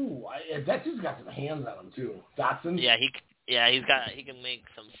 Ooh, That dude's got some hands on him too. Dotson. Yeah, he can make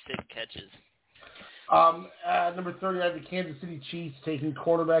some sick catches. Number 30, I have the Kansas City Chiefs taking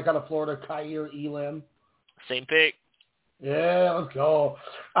quarterback out of Florida, Kaiir Elam. Same pick. Yeah, let's go.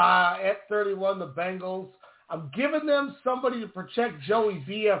 At 31, the Bengals. I'm giving them somebody to protect Joey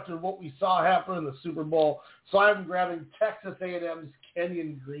B after what we saw happen in the Super Bowl. So I'm grabbing Texas A&M's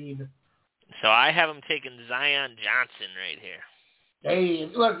Kenyon Green. So I have him taking Zion Johnson right here. Hey,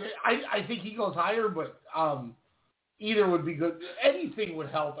 look, I think he goes higher, but either would be good. Anything would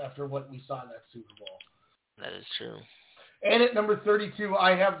help after what we saw in that Super Bowl. That is true. And at number 32,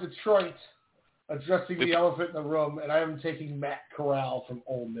 I have Detroit addressing the elephant in the room, and I am taking Matt Corral from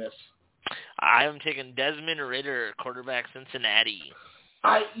Ole Miss. I am taking Desmond Ridder, quarterback Cincinnati.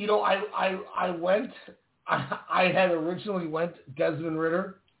 I had originally went Desmond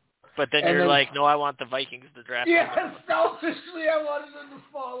Ridder. But then you're like, no, I want the Vikings to draft him. Yeah, selfishly, I wanted them to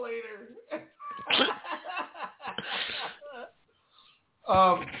fall later.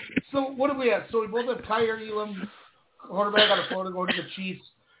 So what do we have? So we both have Kaiir Elam, quarterback out of Florida, going to the Chiefs.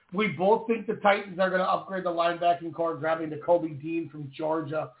 We both think the Titans are going to upgrade the linebacking core, grabbing Nakobe Dean from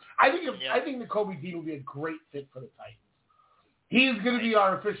Georgia. I think Nakobe Dean will be a great fit for the Titans. He's going to be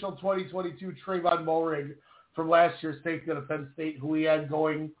our official 2022 Trayvon Mulrig from last year's safety out of Penn State, who we had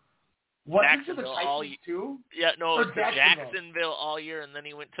going. What, into the Titans too? Yeah, no, to Jacksonville all year, and then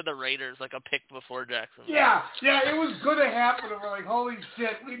he went to the Raiders like a pick before Jacksonville. Yeah, it was going to happen, and we're like, holy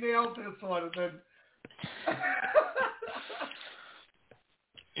shit, we nailed this one, and then...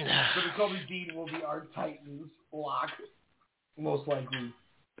 So Nakobe Dean will be our Titans lock, most likely.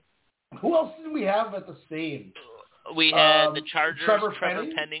 Who else did we have at the same? We had the Chargers, Trevor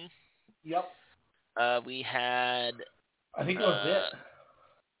Penning. Yep. We had... I think that was it.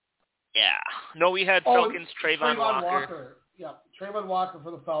 Yeah. No, we had Falcons, Trayvon Walker. Yeah, Trayvon Walker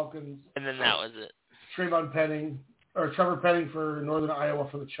for the Falcons. And then that was it. Trevor Penning for Northern Iowa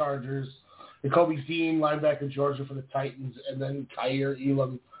for the Chargers. Nakobe Dean, linebacker Georgia for the Titans. And then Kaiir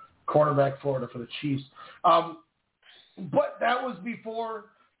Elam, cornerback Florida for the Chiefs. But that was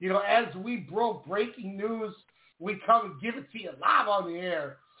before, as we broke breaking news, we come and give it to you live on the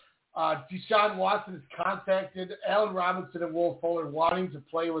air. Deshaun Watson has contacted Allen Robinson and Will Fuller wanting to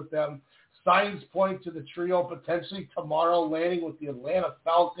play with them. Signs point to the trio potentially tomorrow landing with the Atlanta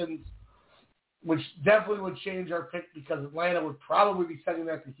Falcons, which definitely would change our pick because Atlanta would probably be sending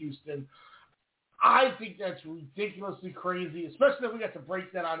that to Houston. I think that's ridiculously crazy, especially if we got to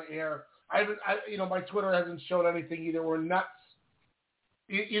break that on air. My Twitter hasn't shown anything either. We're nuts.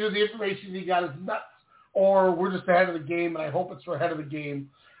 Either the information you got is nuts, or we're just ahead of the game, and I hope it's ahead of the game.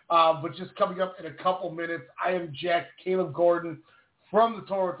 But just coming up in a couple minutes, I am jacked. Kaleb Gordon from the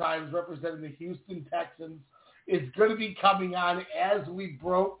Toro Times representing the Houston Texans is going to be coming on as we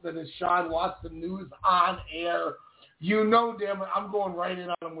broke the Deshaun Watson news on air. Damn it, I'm going right in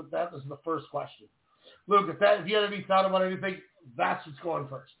on him with that. This is the first question. Luke, if you had any thought about anything, that's what's going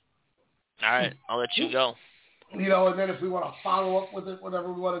first. All right, I'll let you go. And then if we want to follow up with it,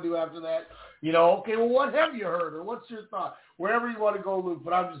 whatever we want to do after that, okay, well, what have you heard, or what's your thought? Wherever you want to go, Luke,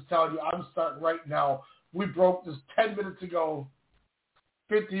 but I'm just telling you, I'm starting right now. We broke this 10 minutes ago,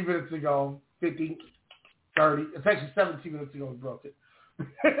 15 minutes ago, 15, 30. It's actually 17 minutes ago we broke it.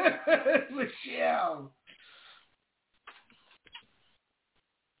 Michelle.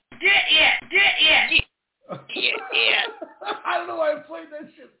 Yeah. I don't know why I played that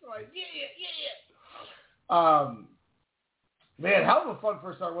shit. So yeah. Man, hell of a fun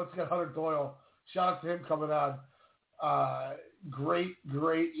first hour. Once again, Hunter Doyle. Shout out to him coming on. Great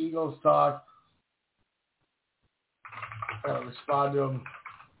Eagles talk. I'll respond to him.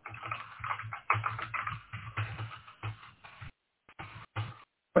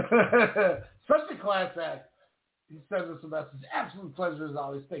 Such a class act. He sends us a message. Absolute pleasure as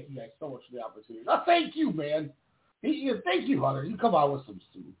always. Thank you guys so much for the opportunity. No, thank you, man. Thank you, Hunter. You come out with some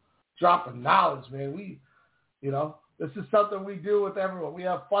dropping knowledge, man. This is something we do with everyone. We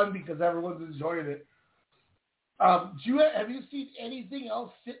have fun because everyone's enjoying it. Have you seen anything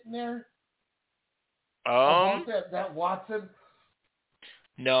else sitting there about that Watson?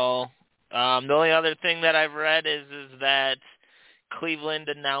 No. The only other thing that I've read is that Cleveland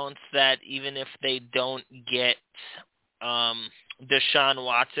announced that even if they don't get Deshaun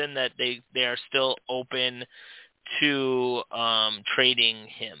Watson, that they are still open to trading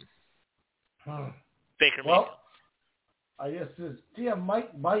him. Baker Mayfield. I guess this. Damn,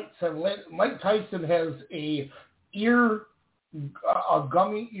 Mike Tyson has a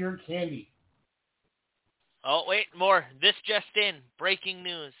gummy ear candy. Oh wait, more. This just in. Breaking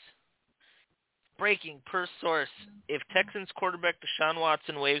news. breaking per source. If Texans quarterback Deshaun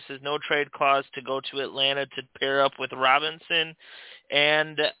Watson waives his no-trade clause to go to Atlanta to pair up with Robinson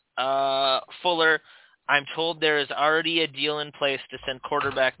and Fuller, I'm told there is already a deal in place to send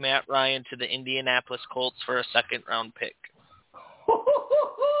quarterback Matt Ryan to the Indianapolis Colts for a second-round pick.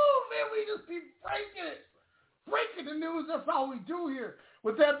 Man, we just keep breaking the news. That's all we do here.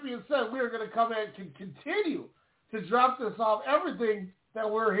 With that being said, we are going to come in and continue to drop this off. Everything that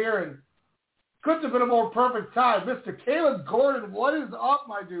we're hearing couldn't have been a more perfect time. Mr. Kaleb Gordon, what is up,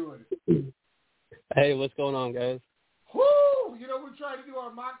 my dude? Hey, what's going on, guys? Whoo! You know, we're trying to do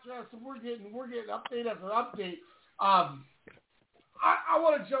our mock drafts, and we're getting update after update. I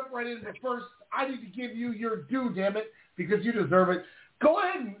want to jump right in, but first, I need to give you your due, damn it, because you deserve it. Go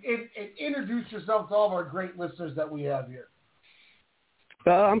ahead and introduce yourself to all of our great listeners that we have here.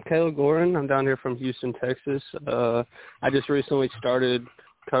 I'm Kaleb Gordon. I'm down here from Houston, Texas. I just recently started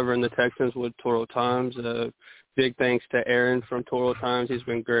covering the Texans with Toro Times. Big thanks to Aaron from Toro Times. He's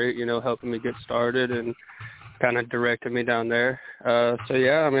been great, you know, helping me get started and kind of directed me down there. So,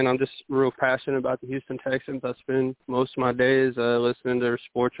 yeah, I mean, I'm just real passionate about the Houston Texans. I spend most of my days listening to their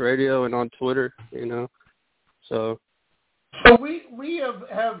sports radio and on Twitter, you know. So we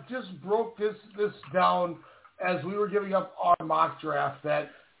have just broke this down as we were giving up our mock draft,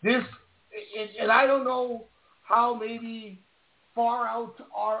 that this, and I don't know how maybe far out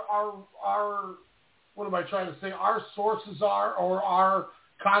our what am I trying to say, our sources are, or our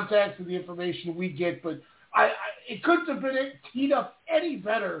contacts and the information we get, but it couldn't have been teed up any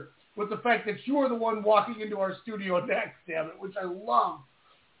better with the fact that you are the one walking into our studio next, damn it, which I love.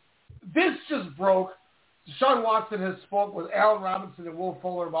 This just broke. Deshaun Watson has spoke with Allen Robinson and Will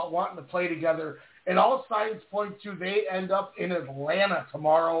Fuller about wanting to play together, and all signs point to they end up in Atlanta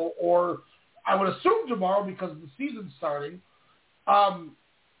tomorrow, or I would assume tomorrow because the season's starting.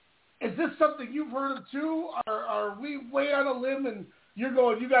 Is this something you've heard of too? Are we way on a limb and you're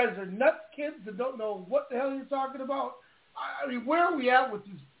going, you guys are nuts kids that don't know what the hell you're talking about? I mean, where are we at with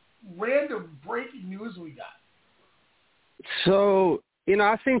this random breaking news we got? So, you know,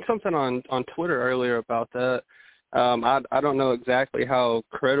 I seen something on Twitter earlier about that. I don't know exactly how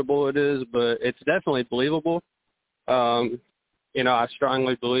credible it is, but it's definitely believable. You know, I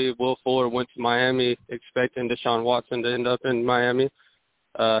strongly believe Will Fuller went to Miami expecting Deshaun Watson to end up in Miami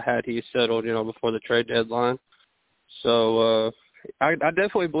had he settled, you know, before the trade deadline. So I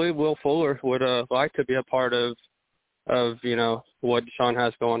definitely believe Will Fuller would like to be a part of, you know, what Deshaun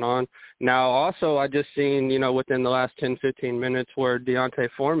has going on. Now, also, I just seen, you know, within the last 10, 15 minutes where Deontay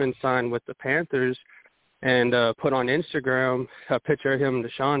Foreman signed with the Panthers and put on Instagram a picture of him and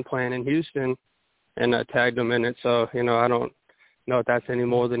Deshaun playing in Houston and tagged him in it. So, you know, I don't know if that's any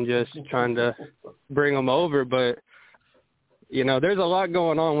more than just trying to bring him over. But, you know, there's a lot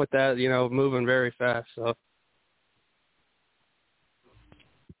going on with that, you know, moving very fast. So.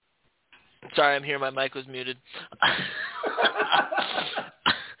 Sorry, I'm here. My mic was muted.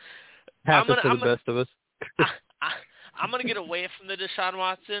 Happens to the best of us. I'm going to get away from the Deshaun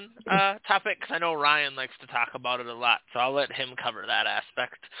Watson topic because I know Ryan likes to talk about it a lot, so I'll let him cover that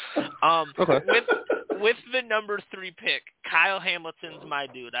aspect. Okay. With the number 3 pick, Kyle Hamilton's my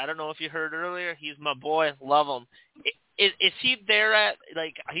dude. I don't know if you heard earlier. He's my boy. Love him. Is he there at,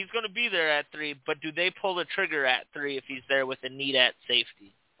 like, he's going to be there at 3, but do they pull the trigger at 3 if he's there with a need at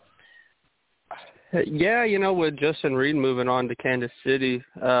safety? Yeah, you know, with Justin Reed moving on to Kansas City,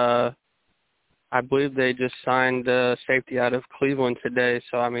 I believe they just signed safety out of Cleveland today.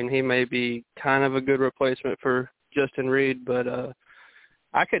 So, I mean, he may be kind of a good replacement for Justin Reed, but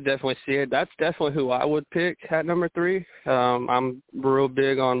I could definitely see it. That's definitely who I would pick at number 3. I'm real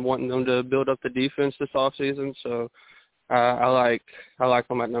big on wanting them to build up the defense this offseason, so I like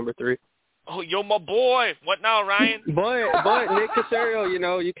them at number 3. Oh, you're my boy. What now, Ryan? But Nick Caserio, you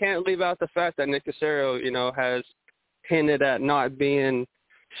know, you can't leave out the fact that Nick Caserio, you know, has hinted at not being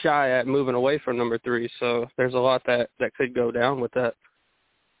shy at moving away from number 3. So there's a lot that could go down with that.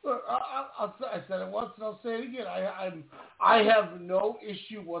 Look, I said it once and I'll say it again. I have no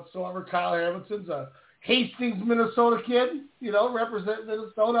issue whatsoever. Kyle Hamilton's a Hastings, Minnesota kid, you know, representing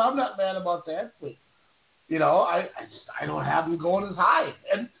Minnesota. I'm not mad about that, but you know, I don't have him going as high.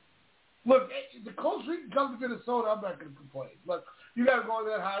 And look, the closer he can come to Minnesota, I'm not going to complain. Look, you got to go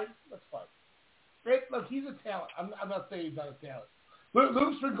that high, that's fine. Look, he's a talent. I'm not saying he's not a talent.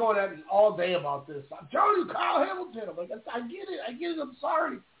 Luke's been going at me all day about this. I'm telling you, Kyle Hamilton. I'm like, I get it. I'm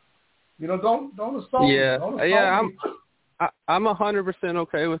sorry. You know, don't assault me. Don't assault me. I'm 100%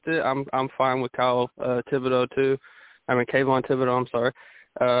 okay with it. I'm fine with Kyle Thibodeau too. I mean, Kayvon Thibodeau. I'm sorry.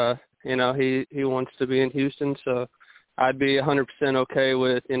 You know, he wants to be in Houston, so I'd be 100% okay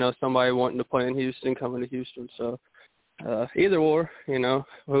with, somebody wanting to play in Houston coming to Houston. So either or,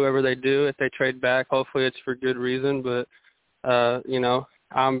 whoever they do, if they trade back, hopefully it's for good reason. But,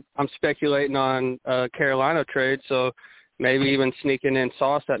 I'm speculating on a Carolina trade, so maybe even sneaking in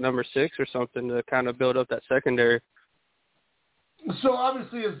Sauce at number 6 or something to kind of build up that secondary. So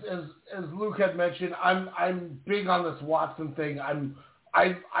obviously, as Luke had mentioned, I'm big on this Watson thing.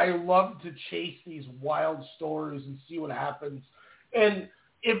 I love to chase these wild stories and see what happens. And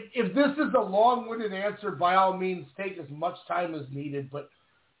if this is a long-winded answer, by all means, take as much time as needed. But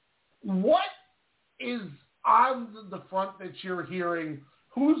what is on the front that you're hearing?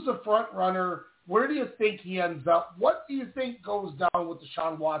 Who's the front runner? Where do you think he ends up? What do you think goes down with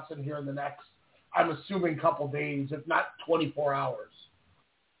Deshaun Watson here in the next, I'm assuming, couple days, if not 24 hours?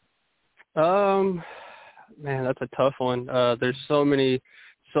 Man, that's a tough one. There's so many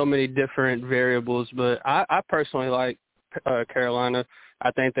different variables, but I personally like Carolina.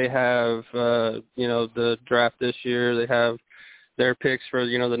 I think they have, the draft this year. They have their picks for,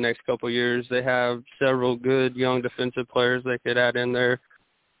 the next couple of years. They have several good young defensive players they could add in there.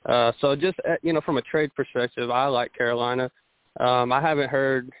 So just, from a trade perspective, I like Carolina. I haven't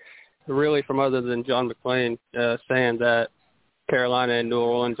heard really from other than John McClain saying that Carolina and New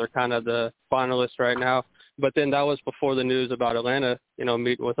Orleans are kind of the finalists right now. But then that was before the news about Atlanta,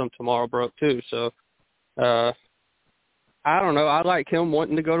 meeting with them tomorrow broke too. So I don't know. I like him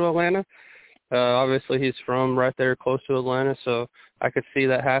wanting to go to Atlanta. Obviously, he's from right there close to Atlanta, so I could see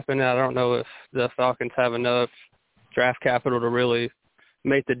that happening. I don't know if the Falcons have enough draft capital to really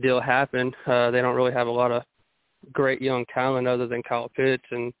make the deal happen. They don't really have a lot of great young talent other than Kyle Pitts,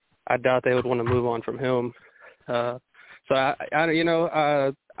 and I doubt they would want to move on from him. So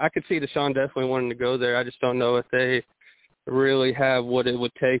I could see Deshaun definitely wanting to go there. I just don't know if they really have what it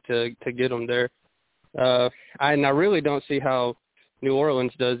would take to get him there. I really don't see how New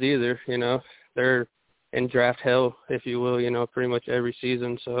Orleans does either. They're in draft hell, if you will, pretty much every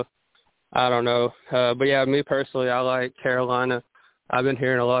season. So I don't know. But yeah, me personally, I like Carolina. I've been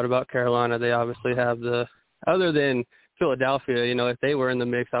hearing a lot about Carolina. They obviously have other than Philadelphia, if they were in the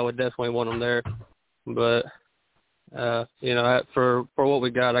mix, I would definitely want them there. But for what we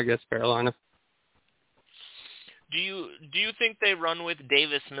got, I guess Carolina. Do you think they run with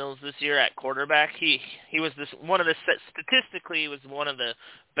Davis Mills this year at quarterback? He was statistically he was one of the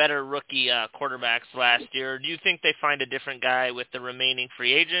better rookie quarterbacks last year. Do you think they find a different guy with the remaining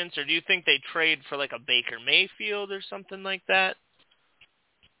free agents, or do you think they trade for like a Baker Mayfield or something like that?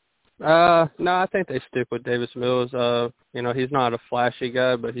 No, I think they stick with Davis Mills. He's not a flashy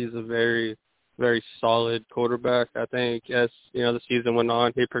guy, but he's a very, very solid quarterback. I think as the season went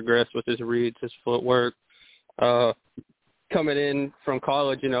on, he progressed with his reads, his footwork. Coming in from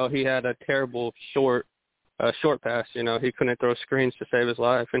college, he had a terrible short pass. He couldn't throw screens to save his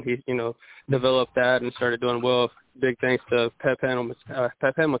life, and he, developed that and started doing well. Big thanks to Pep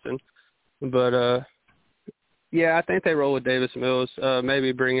Hamilton. But yeah, I think they roll with Davis Mills.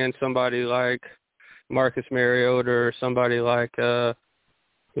 Maybe bring in somebody like Marcus Mariota or somebody like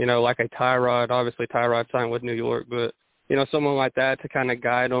like a Tyrod. Obviously, Tyrod signed with New York, but someone like that to kind of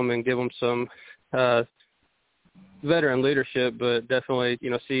guide them and give them some veteran leadership, but definitely,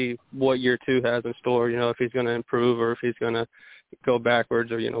 see what year 2 has in store, if he's going to improve or if he's going to go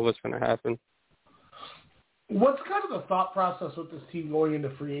backwards or, what's going to happen. What's kind of the thought process with this team going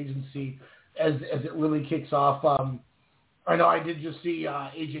into free agency as it really kicks off? I know I did just see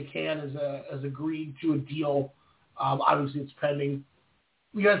AJ Cann has agreed to a deal. Obviously, it's pending.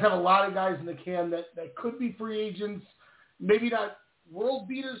 You guys have a lot of guys in the can that could be free agents, maybe not world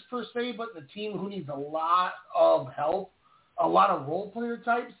beaters per se, but the team who needs a lot of help, a lot of role player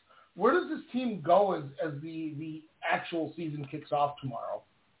types. Where does this team go as the actual season kicks off tomorrow?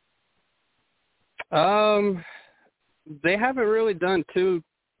 They haven't really done too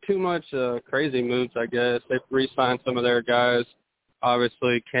much crazy moves, I guess. They've re-signed some of their guys,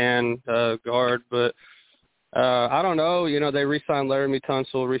 obviously can guard, but I don't know. They re-signed Laramie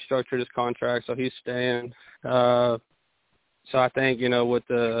Tunsil, restructured his contract, so he's staying. So I think, with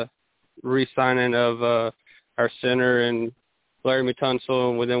the re-signing of our center and Laramie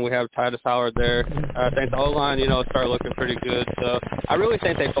Tunsil, and then we have Titus Howard there, I think the O-line, start looking pretty good. So I really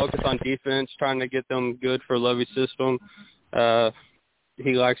think they focus on defense, trying to get them good for Lovey's system.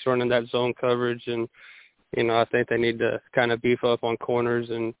 He likes running that zone coverage, and, I think they need to kind of beef up on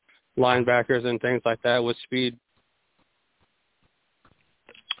corners and linebackers and things like that with speed.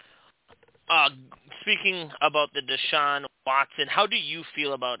 Speaking about the Deshaun Watson, how do you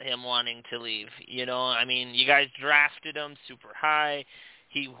feel about him wanting to leave? You guys drafted him super high.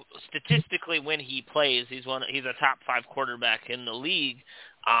 statistically when he plays, he's a top 5 quarterback in the league.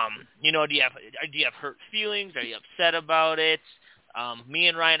 You know, do you have hurt feelings? Are you upset about it? Me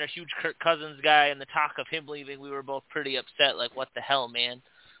and Ryan are huge Kirk Cousins guy, and the talk of him leaving, we were both pretty upset. Like, what the hell, man?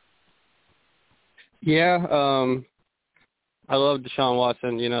 Yeah, I love Deshaun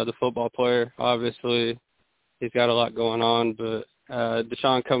Watson, you know, the football player. Obviously, he's got a lot going on, but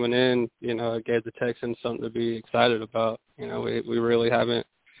Deshaun coming in, you know, gave the Texans something to be excited about. You know, we really haven't,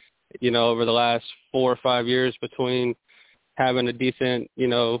 you know, over the last 4 or 5 years between having a decent, you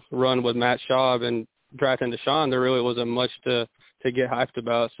know, run with Matt Schaub and drafting Deshaun, there really wasn't much to get hyped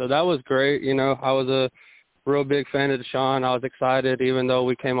about. So that was great. You know, I was a real big fan of Deshaun. I was excited, even though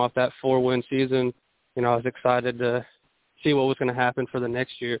we came off that 4-win season. You know, I was excited to see what was going to happen for the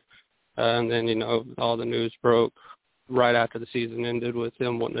next year. And then, you know, all the news broke right after the season ended with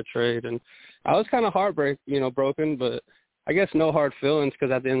him wanting to trade. And I was kind of broken, but I guess no hard feelings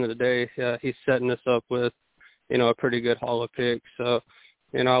because at the end of the day, he's setting us up with, you know, a pretty good haul of picks. So,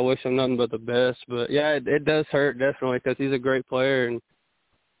 you know, I wish him nothing but the best. But, yeah, it does hurt definitely because he's a great player. And,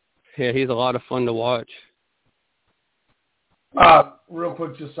 yeah, he's a lot of fun to watch. Real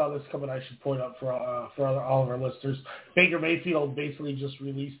quick, just saw this coming. I should point out for all of our listeners. Baker Mayfield basically just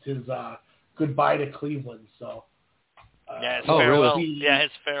released his goodbye to Cleveland. So, his farewell. Really? Yeah,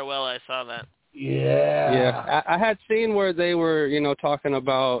 his farewell. I saw that. Yeah. Yeah, I had seen where they were, you know, talking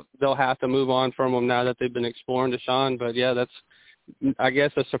about they'll have to move on from him now that they've been exploring Deshaun. But yeah, that's, I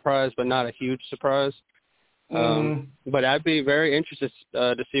guess, a surprise, but not a huge surprise. But I'd be very interested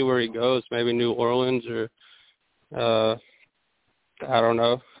to see where he goes. Maybe New Orleans or. I don't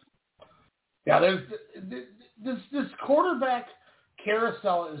know. Yeah, there's this quarterback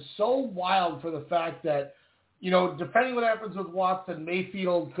carousel is so wild for the fact that, you know, depending what happens with Watson,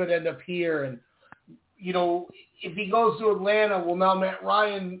 Mayfield could end up here, and, you know, if he goes to Atlanta, well, now Matt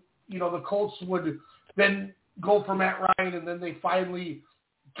Ryan, you know, the Colts would then go for Matt Ryan, and then they finally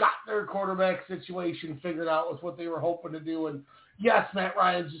got their quarterback situation figured out with what they were hoping to do. And yes, Matt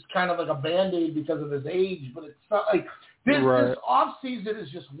Ryan's just kind of like a Band-Aid because of his age, but it's not like this offseason is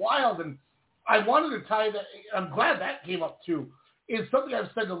just wild. And I wanted to tie that, I'm glad that came up too, is something I've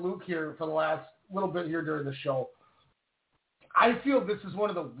said to Luke here for the last little bit here during the show. I feel this is one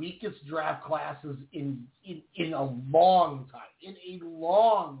of the weakest draft classes in a long time.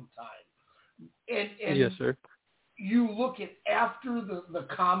 And yes, sir. You look at after the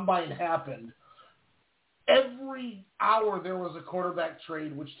combine happened, every hour there was a quarterback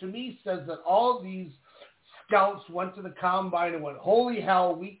trade, which to me says that all of these scouts went to the combine and went, holy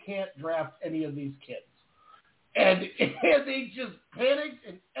hell, we can't draft any of these kids. And they just panicked,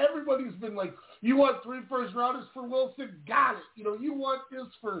 and everybody's been like, you want 3 first-rounders for Wilson? Got it. You know, you want this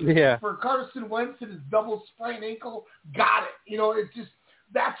for Carson Wentz and his double sprained ankle? Got it. You know, it's just,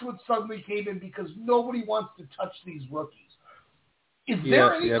 that's what suddenly came in because nobody wants to touch these rookies. Is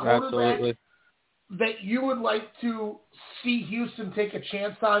there any quarterback that you would like to see Houston take a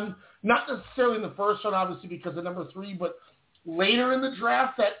chance on? Not necessarily in the first round, obviously, because of number 3, but later in the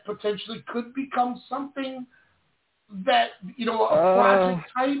draft that potentially could become something that, you know, a project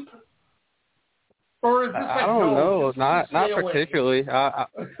type? Or is this like, I don't know. Not particularly.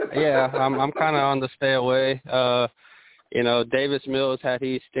 I'm kind of on the stay away. You know, Davis Mills, had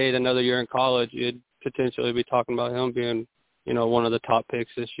he stayed another year in college, you'd potentially be talking about him being, you know, one of the top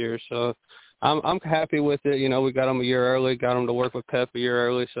picks this year. So I'm happy with it. You know, we got him a year early, got him to work with Pep a year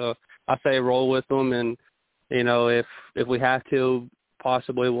early. So I say roll with him. And, you know, if we have to,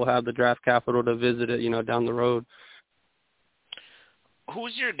 possibly we'll have the draft capital to visit it, you know, down the road.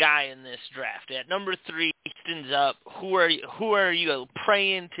 Who's your guy in this draft? At number 3, Houston's up. Who are you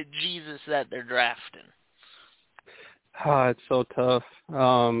praying to Jesus that they're drafting? Oh, it's so tough.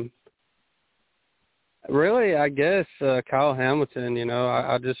 Really, I guess Kyle Hamilton. You know,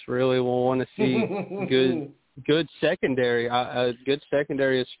 I just really will want to see good secondary. Good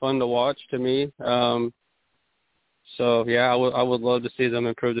secondary is fun to watch to me. So yeah, I would love to see them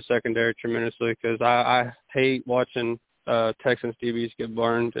improve the secondary tremendously because I hate watching Texans DBs get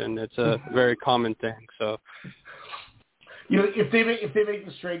burned, and it's a very common thing. So, you know, if they make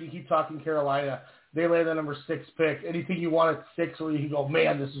this trade, you keep talking Carolina. They land the number 6 pick. Anything you want at 6 where you can go,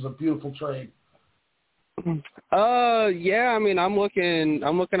 man, this is a beautiful trade? Yeah, I mean, I'm looking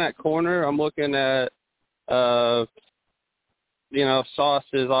at corner. I'm looking at, you know, Sauce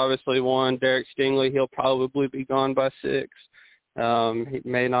is obviously one. Derek Stingley, he'll probably be gone by 6. He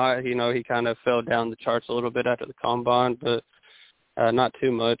may not. You know, he kind of fell down the charts a little bit after the combine, but not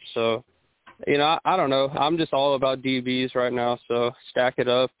too much. So, you know, I don't know. I'm just all about DBs right now, so stack it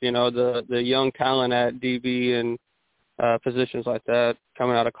up. You know, the young talent at DB and positions like that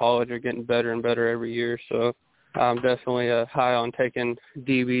coming out of college are getting better and better every year. So I'm definitely high on taking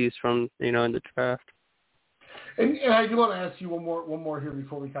DBs from, in the draft. And I do want to ask you one more here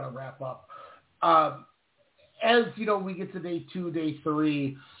before we kind of wrap up. As, we get to day 2, day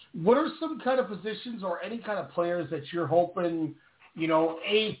 3, what are some kind of positions or any kind of players that you're hoping,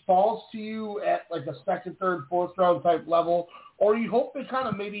 falls to you at like a second, third, fourth round type level, or you hope they kind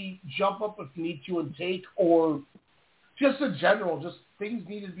of maybe jump up if you need to and take, or just in general, just things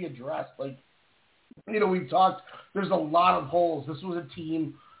need to be addressed. Like, we've talked, there's a lot of holes. This was a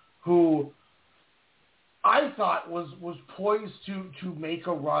team who I thought was poised to make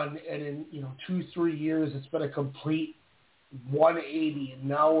a run, and in 2-3 years it's been a complete 180, and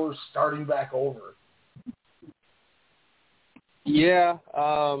now we're starting back over. Yeah,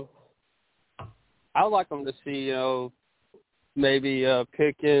 I'd like them to see maybe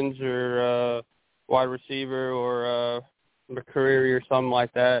Pickens or wide receiver or McCreary or something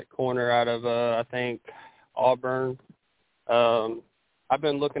like that, corner out of I think Auburn. I've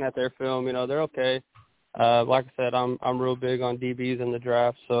been looking at their film. They're okay. Like I said, I'm real big on DBs in the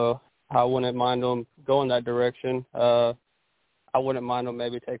draft, so I wouldn't mind them going that direction. I wouldn't mind them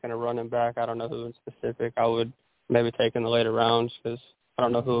maybe taking a running back. I don't know who in specific. I would maybe take in the later rounds because I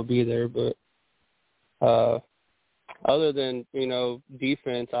don't know who will be there. But other than,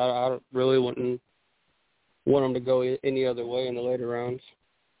 defense, I really wouldn't want them to go any other way in the later rounds.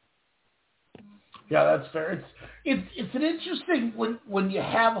 Yeah, that's fair. It's an interesting when you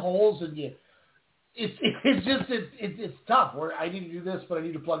have holes and you. It's tough. Where I need to do this, but I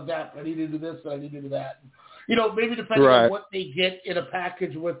need to plug that. I need to do this, but I need to do that. Maybe depending on what they get in a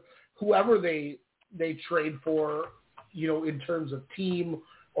package with whoever they trade for, in terms of team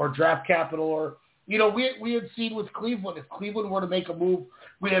or draft capital, or we had seen with Cleveland. If Cleveland were to make a move,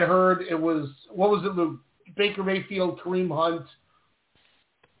 we had heard it was Luke? Baker Mayfield, Kareem Hunt.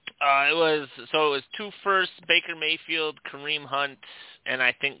 It was 2 firsts, Baker Mayfield, Kareem Hunt, and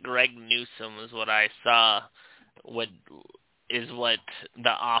I think Greg Newsome is what I saw is what the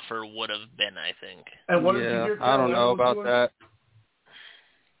offer would have been, I think. And what did you hear? I don't know about that.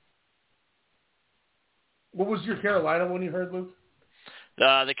 What was your Carolina one you heard, Luke?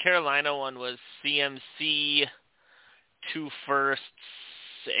 The Carolina one was CMC, 2 firsts,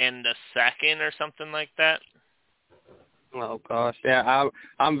 and a second or something like that. Oh gosh, yeah,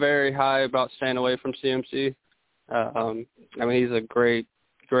 I'm very high about staying away from CMC. He's a great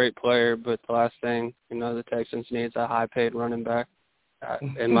player, but the last thing the Texans needs a high-paid running back,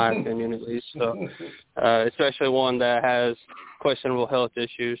 in my opinion at least. So, especially one that has questionable health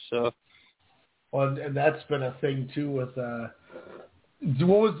issues. So, well, and that's been a thing too with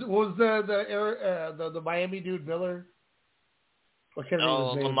what was the Miami dude Miller? What can't remember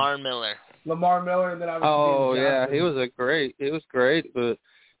his name? Lamar Miller, and then obviously he was great, but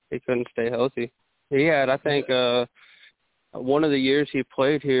he couldn't stay healthy. He had, I think, one of the years he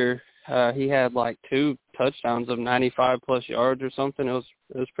played here, he had like 2 touchdowns of 95+ yards or something. It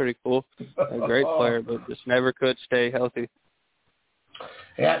was pretty cool. A great player, but just never could stay healthy.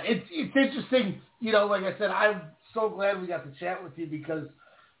 Yeah, it's interesting. Like I said, I'm so glad we got to chat with you because,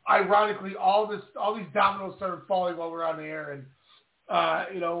 ironically, all these dominoes started falling while we're on the air, and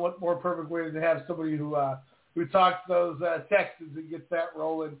what more perfect way than to have somebody who talks those Texans and gets that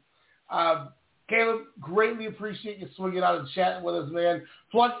rolling. Kaleb, greatly appreciate you swinging out and chatting with us, man.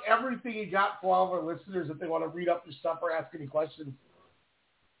 Plug everything you got for all of our listeners if they want to read up your stuff or ask any questions.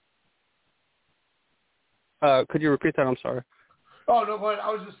 Could you repeat that? I'm sorry. Oh, no, but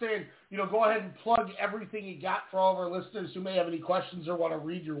I was just saying, go ahead and plug everything you got for all of our listeners who may have any questions or want to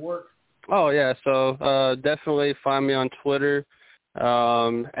read your work. Oh, yeah. So definitely find me on Twitter.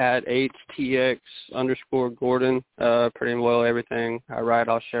 At HTX_Gordon. Pretty well everything I write,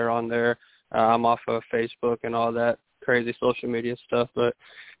 I'll share on there. I'm off of Facebook and all that crazy social media stuff, but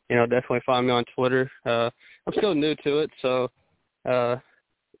definitely find me on Twitter. I'm still new to it, so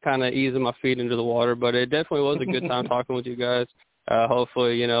kind of easing my feet into the water, but it definitely was a good time talking with you guys.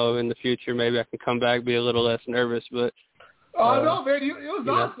 Hopefully, in the future, maybe I can come back, be a little less nervous, but no, man, it was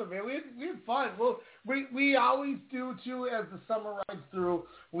awesome, man. We had fun. Well, we always do, too, as the summer rides through.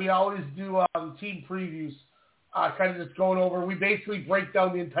 We always do team previews, kind of just going over. We basically break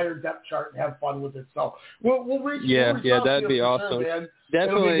down the entire depth chart and have fun with it. So we'll reach that'd be awesome. Sure, man.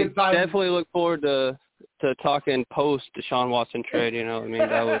 Definitely look forward to talking post Deshaun Watson trade.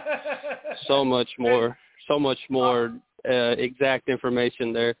 That was so much more exact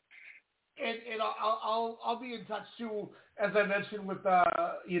information there. And I'll be in touch too, as I mentioned with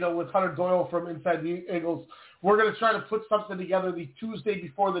Hunter Doyle from Inside the Eagles. We're going to try to put something together the Tuesday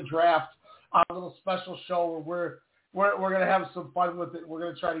before the draft, a little special show where we're we're going to have some fun with it. We're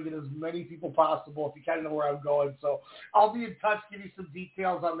going to try to get as many people possible if you kind of know where I'm going. So I'll be in touch, give you some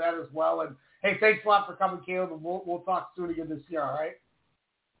details on that as well. And, hey, thanks a lot for coming, Kaleb, and we'll talk soon again this year, all right?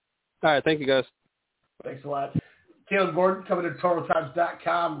 All right, thank you, guys. Thanks a lot. Kaleb Gordon coming to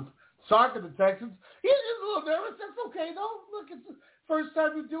TotalTimes.com, talking to the Texans. He's just a little nervous. That's okay, though. Look, it's the first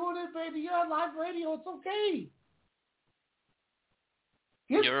time you're doing it, baby. You're on live radio. It's okay.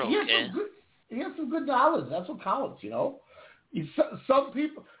 You're okay. He has some good knowledge. That's what counts, you know. Some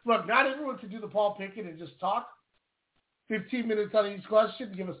people, look, not everyone can do the Paul Pickett and just talk 15 minutes on each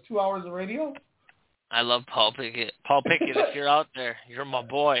question, give us 2 hours of radio. I love Paul Pickett. Paul Pickett, if you're out there, you're my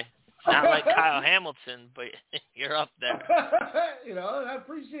boy. Not like Kyle Hamilton, but you're up there. You know, and I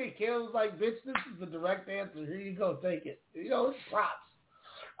appreciate it. Kaleb's like, bitch, this is the direct answer. Here you go. Take it. You know, it's props.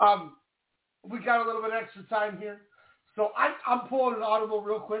 We got a little bit extra time here. So I'm pulling an audible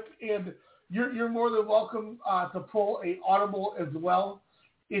real quick, and you're more than welcome to pull a audible as well.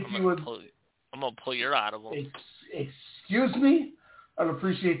 If you would, I'm gonna pull your audible. Excuse me, I'd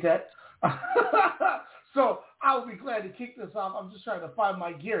appreciate that. So I'll be glad to kick this off. I'm just trying to find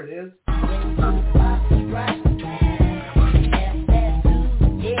my gear. It is.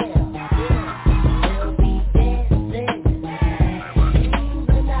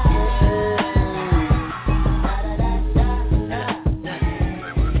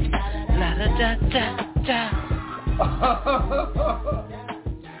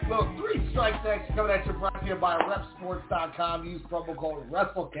 Look, 3 strikes action coming at you, brought to you by repsports.com. Use promo code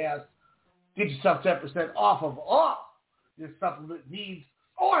WrestleCast. Get yourself 10% off of all your supplement needs.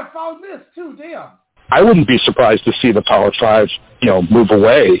 Oh, I found this too. Damn. I wouldn't be surprised to see the Power 5, move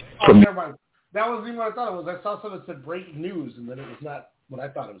away from. Never mind. That wasn't even what I thought it was. I saw something that said breaking news, and then it was not what I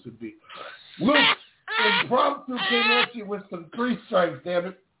thought it was going to be. Luke, impromptu came at you with some 3 strikes, damn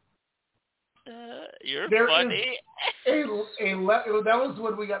it. You're there funny. That was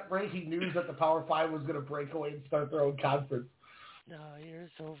when we got breaking news that the Power 5 was going to break away and start their own conference. No, you're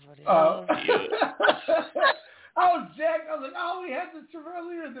so funny. I love you. I was Jack. I was like, oh, we had this from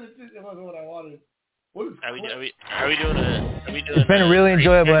earlier, and then it wasn't what I wanted. Are we doing It's been a really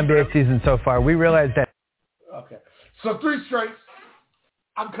enjoyable NBA season so far. We realize that. Okay. So 3 strikes.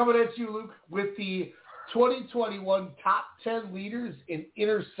 I'm coming at you, Luke, with the 2021 top 10 leaders in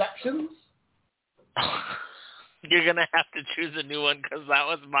interceptions. You're going to have to choose a new one because that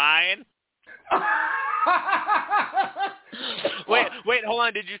was mine. Wait, hold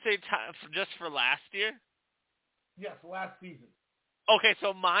on. Did you say just for last year? Yes, last season. Okay,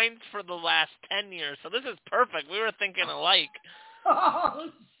 so mine's for the last 10 years. So this is perfect. We were thinking alike. Oh,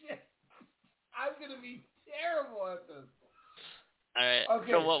 shit. I'm going to be terrible at this. All right.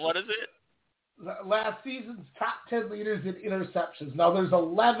 Okay. So what is it? Last season's top 10 leaders in interceptions. Now, there's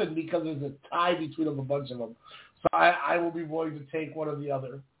 11 because there's a tie between them, a bunch of them. So I will be willing to take one or the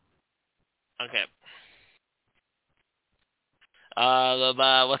other. Okay. What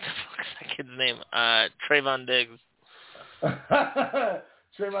the fuck's that kid's name? Trayvon Diggs.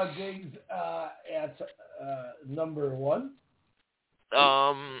 Trayvon Diggs at number 1.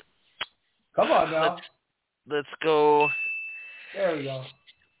 Come on now. Let's go. There we go.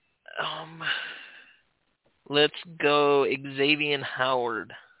 Let's go Xavier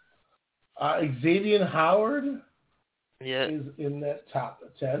Howard. Xavier Howard is in that top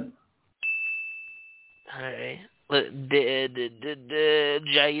 10. All right.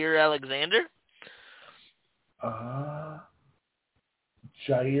 Jair Alexander?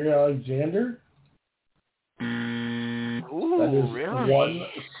 Jair Alexander? Ooh, that is really? 1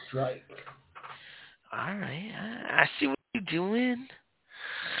 strike. All right. I see what you're doing.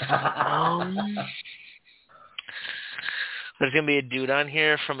 There's going to be a dude on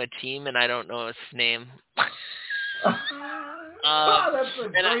here from a team, and I don't know his name. That's a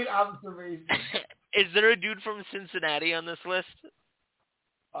great observation. Is there a dude from Cincinnati on this list?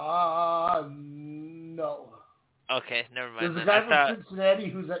 No. Okay, never mind. There's a guy from Cincinnati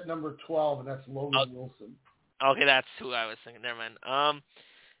who's at number 12, and that's Logan Wilson. Okay, that's who I was thinking. Never mind.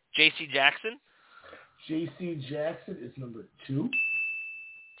 J.C. Jackson? J.C. Jackson is number 2.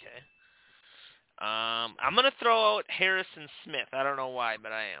 Okay. I'm going to throw out Harrison Smith. I don't know why,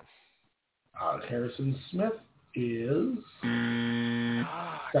 but I am. Harrison Smith is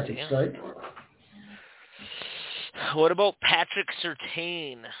second strike. What about Patrick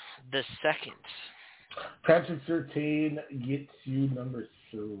Surtain, the second? Patrick Surtain gets you number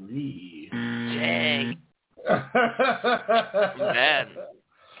 3. Dang. Bad.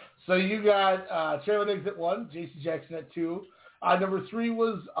 So you got Trayvon Diggs at 1, J.C. Jackson at 2. Number 3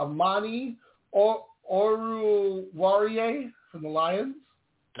 was Amani Oruwariye from the Lions.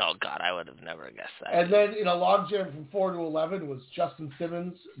 Oh, God, I would have never guessed that. And then in a logjam from 4 to 11 was Justin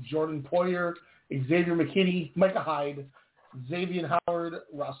Simmons, Jordan Poyer, Xavier McKinney, Micah Hyde, Xavier Howard,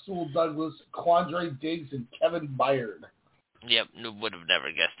 Rasul Douglas, Quandre Diggs, and Kevin Byard. Yep, would have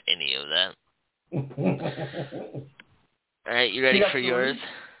never guessed any of that. All right, you ready for yours?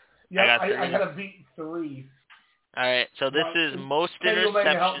 Yeah, I got to beat 3. All right, so this is most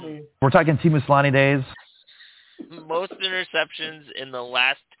interceptions. We're talking Team Muslani days. Most interceptions in the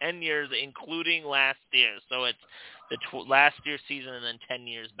last 10 years, including last year. So it's the last year's season and then 10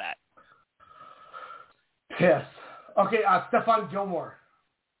 years back. Yes. Okay, Stephon Gilmore.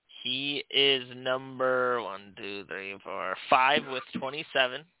 He is number 5 with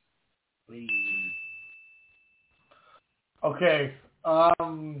 27. Okay.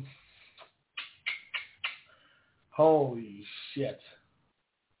 Holy shit.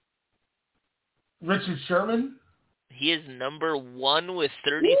 Richard Sherman? He is number 1 with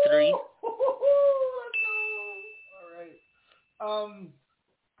 33. All right.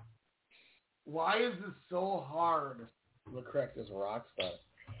 Why is this so hard? I'm going to correct this rock star.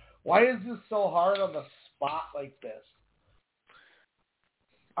 Why is this so hard on the spot like this?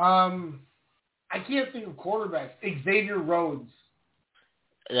 I can't think of quarterbacks. Xavier Rhodes.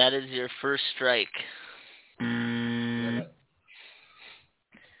 That is your first strike.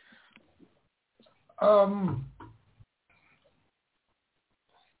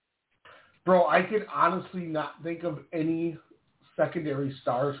 Bro, I can honestly not think of any secondary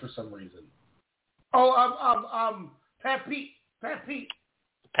stars for some reason. Pat Pete.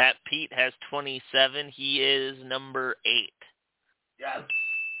 Pat Pete has 27. He is number 8. Yes.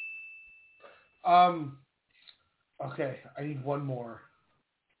 Okay, I need one more.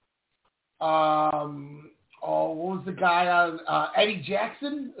 What was the guy on Eddie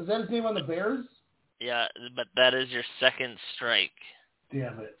Jackson? Is that his name on the Bears? Yeah, but that is your second strike.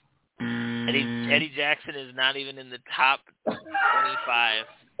 Damn it. Eddie Jackson is not even in the top 25.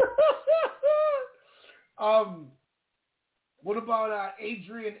 What about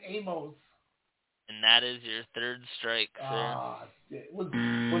Adrian Amos? And that is your third strike, sir. Was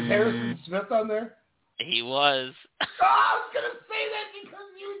Harrison Smith on there? He was. I was going to say that because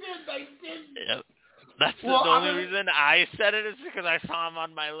you did. I didn't. Yep. That's the only reason I said it is because I saw him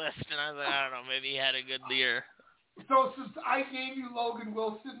on my list, and I was like, I don't know, maybe he had a good year. So since I gave you Logan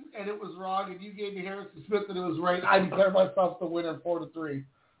Wilson, and it was wrong, and you gave me Harrison Smith, and it was right, I declare myself the winner 4-3.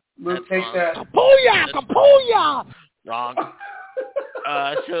 Let's take that. Kapuya! Wrong.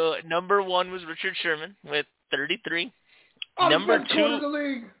 So number 1 was Richard Sherman with 33. Number 2.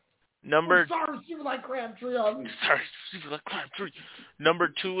 Sorry, receiver like Crabtree on me.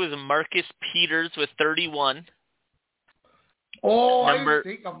 Number 2 was Marcus Peters with 31. Oh, I didn't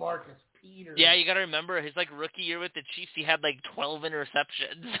think of Marcus Peters. Yeah, you got to remember his rookie year with the Chiefs, he had 12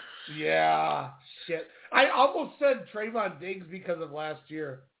 interceptions. Yeah, shit. I almost said Trayvon Diggs because of last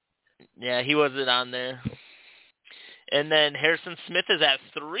year. Yeah, he wasn't on there. And then Harrison Smith is at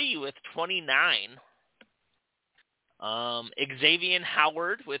 3 with 29. Xavier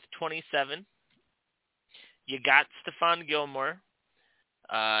Howard with 27. You got Stephon Gilmore.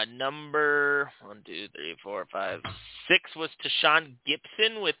 Number 6 was Tashawn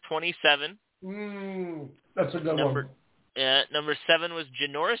Gibson with 27. That's a good one. Yeah, number 7 was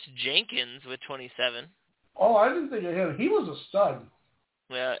Janoris Jenkins with 27. Oh, I didn't think of him. He was a stud.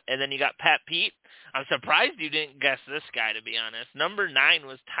 Yeah, and then you got Pat Pete. I'm surprised you didn't guess this guy, to be honest. Number 9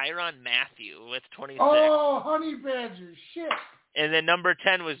 was Tyrann Mathieu with 26. Oh, Honey Badger, shit. And then number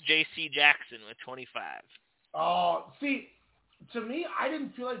 10 was J.C. Jackson with 25. Oh, see, to me, I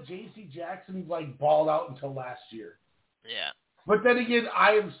didn't feel like J.C. Jackson balled out until last year. Yeah. But then again,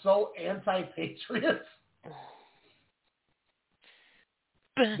 I am so anti-Patriots.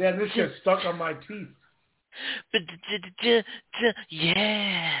 Man, this gets stuck on my teeth.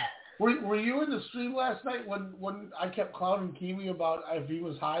 Yeah. Were you in the stream last night when I kept clowning Kiwi about if he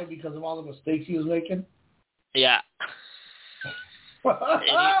was high because of all the mistakes he was making? Yeah.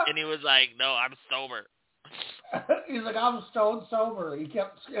 and he was like, "No, I'm sober." He's like, "I'm stone sober." He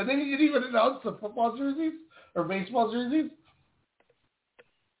kept, and then he didn't even announce the football jerseys or baseball jerseys.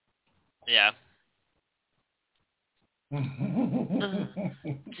 Yeah.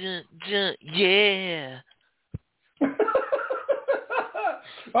 Yeah.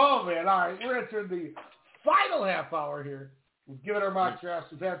 Oh, man. All right. We're entering the final half hour here. We've given our mock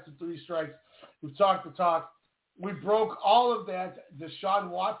drafts. We've had some 3 strikes. We've talked the talk. We broke all of that Deshaun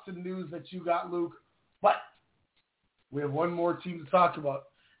Watson news that you got, Luke. But we have one more team to talk about.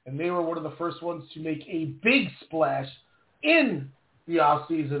 And they were one of the first ones to make a big splash in the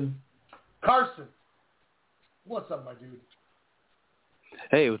offseason. Carson, what's up, my dude?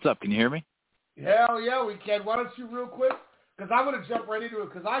 Hey, what's up? Can you hear me? Hell yeah, we can. Why don't you real quick? Because I'm going to jump right into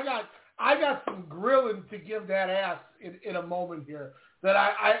it because I got some grilling to give that ass in a moment here that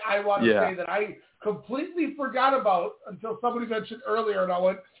I want to say that I completely forgot about until somebody mentioned earlier, and I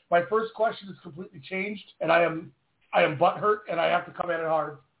went, my first question is completely changed, and I am butthurt, and I have to come at it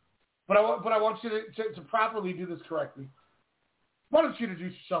hard. But I want you to properly do this correctly. Why don't you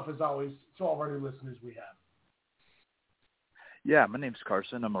introduce yourself, as always, to all of our new listeners we have? Yeah, my name's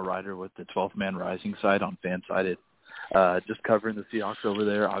Carson. I'm a writer with the 12th Man Rising site on Fansided. Just covering the Seahawks over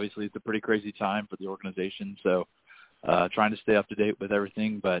there. Obviously, it's a pretty crazy time for the organization, so trying to stay up to date with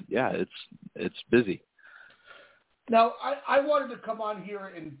everything. But, yeah, it's busy. Now, I wanted to come on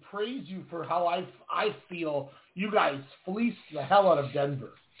here and praise you for how I feel you guys fleeced the hell out of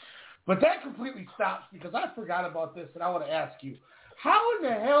Denver. But that completely stops because I forgot about this, and I want to ask you, how in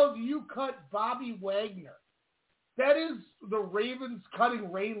the hell do you cut Bobby Wagner? That is the Ravens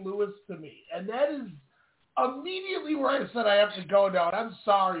cutting Ray Lewis to me. And that is immediately where I said I have to go now. And I'm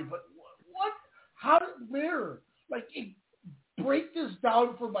sorry, but what? How? Where? Like, break this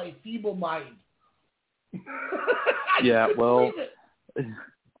down for my feeble mind. Yeah, well,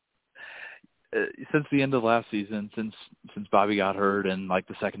 since the end of last season, since Bobby got hurt in like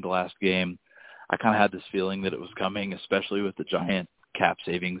the second to last game, I kind of had this feeling that it was coming, especially with the giant cap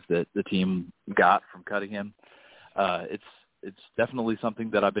savings that the team got from cutting him. It's definitely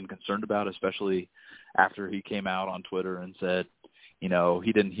something that I've been concerned about, especially after he came out on Twitter and said, you know,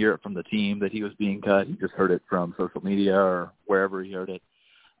 he didn't hear it from the team that he was being cut. He just heard it from social media or wherever he heard it.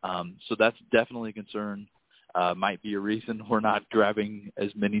 So that's definitely a concern. Might be a reason we're not grabbing as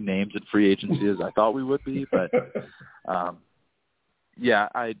many names in free agency as I thought we would be. But, yeah,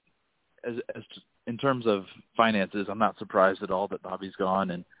 as in terms of finances, I'm not surprised at all that Bobby's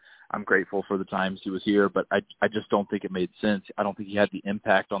gone, and I'm grateful for the times he was here, but I just don't think it made sense. I don't think he had the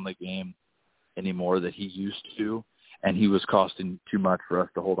impact on the game anymore that he used to, and he was costing too much for us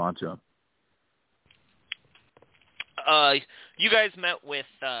to hold on to him. You guys met with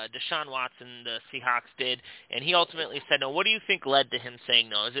Deshaun Watson, the Seahawks did, and he ultimately said no. What do you think led to him saying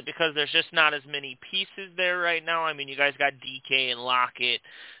no? Is it because there's just not as many pieces there right now? I mean, you guys got DK and Lockett,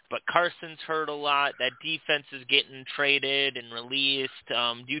 but Carson's hurt a lot. That defense is getting traded and released.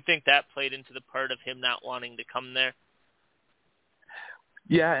 Do you think that played into the part of him not wanting to come there?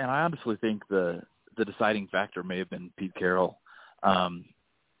 Yeah, and I honestly think the deciding factor may have been Pete Carroll.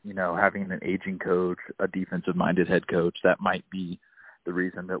 You know, having an aging coach, a defensive-minded head coach, that might be the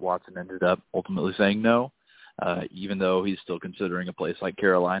reason that Watson ended up ultimately saying no, even though he's still considering a place like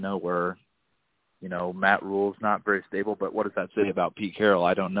Carolina where, you know, Matt Rule's not very stable. But what does that say about Pete Carroll?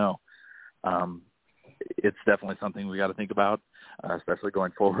 I don't know. It's definitely something we got to think about, especially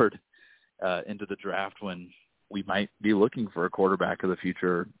going forward into the draft when we might be looking for a quarterback of the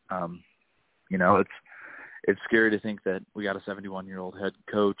future. You know, it's scary to think that we got a 71-year-old head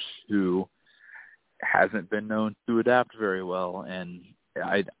coach who hasn't been known to adapt very well, and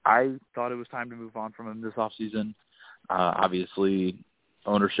I thought it was time to move on from him this offseason. Obviously,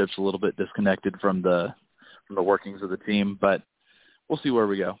 ownership's a little bit disconnected from the workings of the team, but we'll see where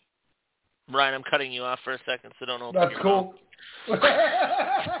we go. Ryan, I'm cutting you off for a second, so don't open That's your cool.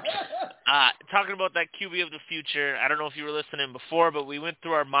 Talking about that QB of the future, I don't know if you were listening before, but we went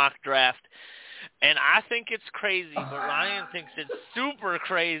through our mock draft. And I think it's crazy, but Ryan thinks it's super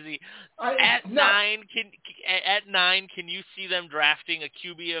crazy. At 9, can you see them drafting a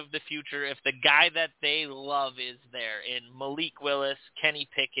QB of the future if the guy that they love is there in Malik Willis, Kenny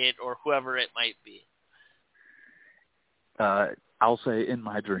Pickett, or whoever it might be? I'll say in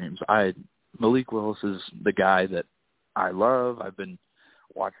my dreams, Malik Willis is the guy that I love. I've been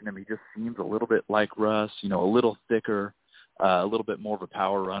watching him. He just seems a little bit like Russ, you know, a little thicker, a little bit more of a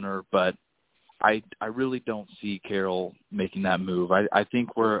power runner, but I really don't see Carroll making that move. I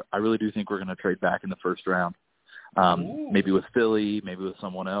really do think we're going to trade back in the first round, maybe with Philly, maybe with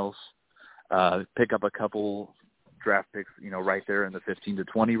someone else, pick up a couple draft picks, you know, right there in the 15 to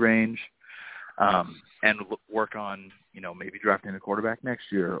 20 range, and work on, you know, maybe drafting a quarterback next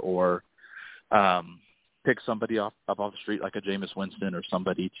year or pick somebody up off the street like a Jameis Winston or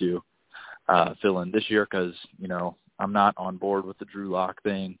somebody to fill in this year because, you know, I'm not on board with the Drew Lock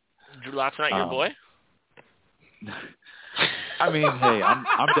thing. Drew Lock's not your boy? I mean, hey,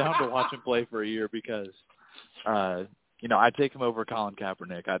 I'm down to watch him play for a year because, you know, I'd take him over Colin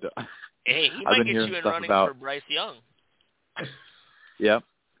Kaepernick. Hey, he might get you in running for Bryce Young. Yep.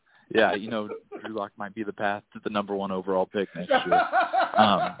 Yeah, you know, Drew Lock might be the path to the number 1 overall pick next year.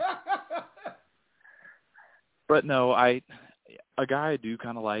 But no, a guy I do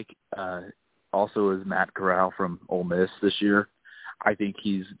kind of like also is Matt Corral from Ole Miss this year. I think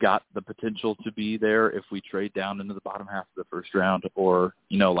he's got the potential to be there if we trade down into the bottom half of the first round or,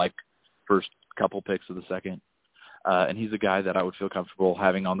 like first couple picks of the second. And he's a guy that I would feel comfortable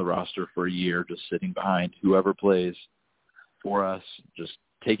having on the roster for a year, just sitting behind whoever plays for us, just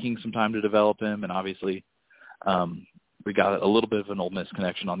taking some time to develop him. And obviously we got a little bit of an Ole Miss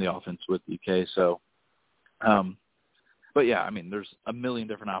connection on the offense with UK. So, but yeah, I mean, there's a million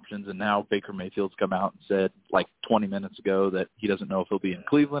different options. And now Baker Mayfield's come out and said like 20 minutes ago that he doesn't know if he'll be in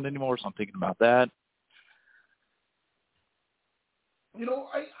Cleveland anymore. So I'm thinking about that.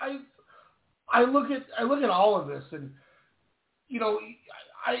 I look at all of this, and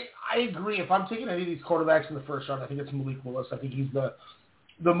I agree. If I'm taking any of these quarterbacks in the first round, I think it's Malik Willis. I think he's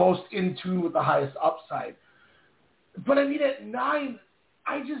the most in tune with the highest upside. But I mean, at 9,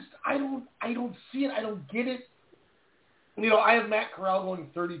 I don't see it. I don't get it. I have Matt Corral going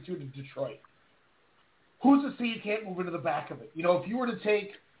 32 to Detroit. Who's to say you can't move into the back of it? If you were to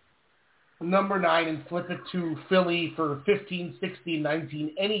take number 9 and flip it to Philly for 15, 16,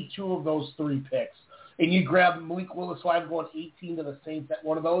 19, any two of those 3 picks, and you grab Malik Willis, so I'm going 18 to the Saints at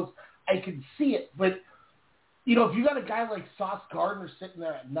one of those, I can see it. But, if you got a guy like Sauce Gardner sitting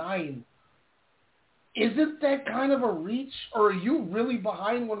there at 9, isn't that kind of a reach, or are you really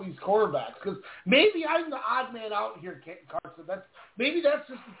behind one of these quarterbacks? Because maybe I'm the odd man out here, Carson. Maybe that's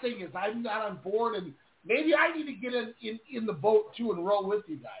just the thing, is I'm not on board, and maybe I need to get in the boat too and roll with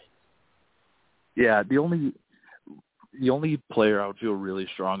you guys. Yeah, the only player I would feel really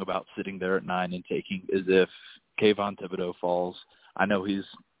strong about sitting there at 9 and taking is if Kayvon Thibodeau falls. I know he's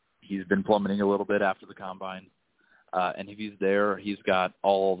been plummeting a little bit after the combine, and if he's there, he's got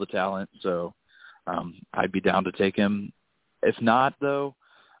all the talent. So I'd be down to take him. If not, though,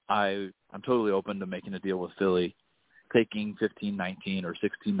 I'm totally open to making a deal with Philly, taking 15-19 or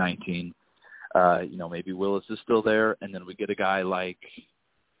 16-19. Maybe Willis is still there, and then we get a guy like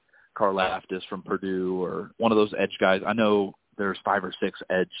Karlaftis from Purdue or one of those edge guys. I know there's 5 or 6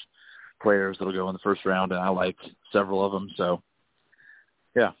 edge players that'll go in the first round, and I like several of them. So,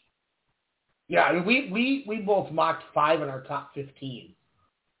 yeah. Yeah, I mean, we both mocked 5 in our top 15.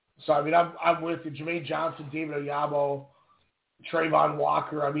 So, I mean, I'm with you. Jermaine Johnson, David Oyabo, Trayvon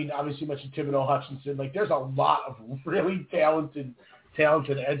Walker. I mean, obviously you mentioned Thibodeau Hutchinson. Like, there's a lot of really talented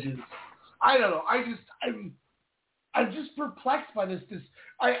edges. I don't know. I'm just perplexed by this.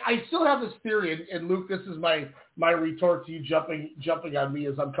 I still have this theory, and Luke, this is my retort to you jumping on me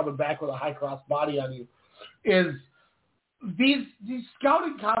as I'm coming back with a high cross body on you, is these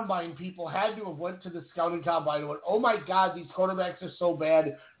scouting combine people had to have went to the scouting combine and went, oh my God, these quarterbacks are so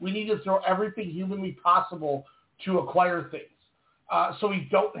bad. We need to throw everything humanly possible to acquire things, so we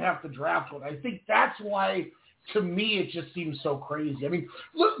don't have to draft one. I think that's why, to me, it just seems so crazy. I mean,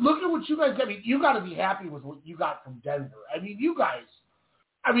 look at what you guys got. I mean, you got to be happy with what you got from Denver. I mean, you guys,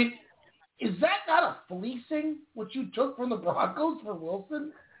 is that not a fleecing, what you took from the Broncos for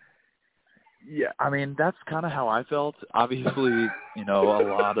Wilson? Yeah, I mean, that's kind of how I felt. Obviously, a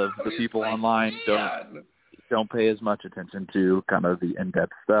lot of the people online don't pay as much attention to kind of the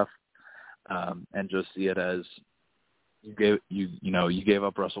in-depth stuff, and just see it as you gave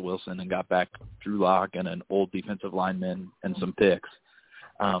up Russell Wilson and got back Drew Lock and an old defensive lineman and some picks.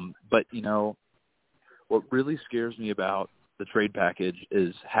 But what really scares me about the trade package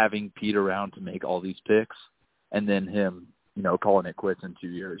is having Pete around to make all these picks and then him, calling it quits in 2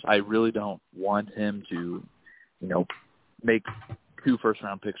 years. I really don't want him to, make 2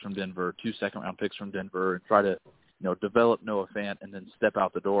 first-round picks from Denver, 2 second-round picks from Denver, and try to, develop Noah Fant and then step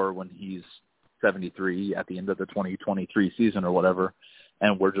out the door when he's 73 at the end of the 2023 season or whatever,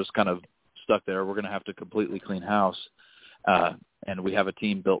 and we're just kind of stuck there. We're going to have to completely clean house, and we have a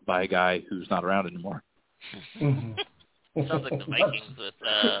team built by a guy who's not around anymore. Sounds like the Vikings with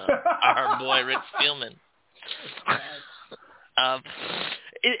our boy Rick Spielman.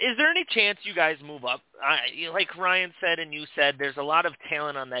 Is there any chance you guys move up? Like Ryan said and you said, there's a lot of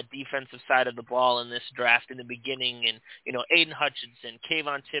talent on that defensive side of the ball in this draft in the beginning. And, Aiden Hutchinson,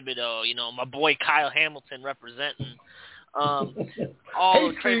 Kayvon Thibodeau, my boy Kyle Hamilton representing.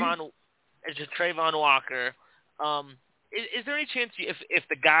 Trayvon Walker. Is there any chance if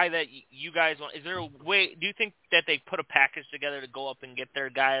the guy that you guys want, is there a way, do you think that they put a package together to go up and get their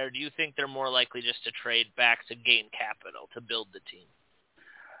guy, or do you think they're more likely just to trade back to gain capital to build the team?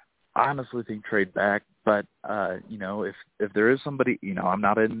 I honestly think trade back, but if there is somebody, I'm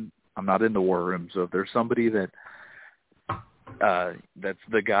not in the war room, so if there's somebody that that's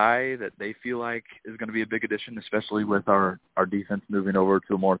the guy that they feel like is going to be a big addition, especially with our defense moving over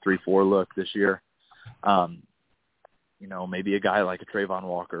to a more 3-4 look this year. Maybe a guy like a Trayvon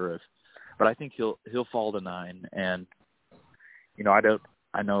Walker, but I think he'll fall to 9. And,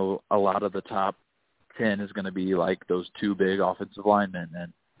 I know a lot of the top 10 is going to be like those two big offensive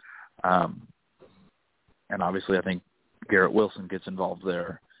linemen, and obviously I think Garrett Wilson gets involved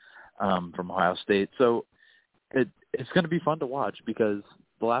there from Ohio State. So it's going to be fun to watch because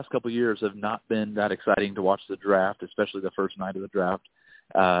the last couple of years have not been that exciting to watch the draft, especially the first night of the draft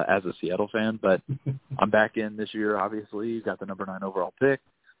as a Seattle fan. But I'm back in this year, obviously. Got the number 9 overall pick,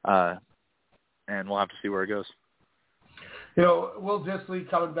 and we'll have to see where it goes. Will Dissly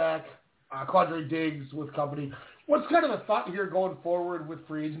coming back, Quandre Diggs with company. What's kind of the thought here going forward with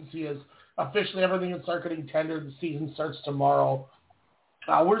free agency as officially everything will start getting tendered? The season starts tomorrow.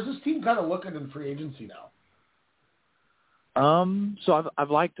 Where's this team kind of looking in free agency now? So I've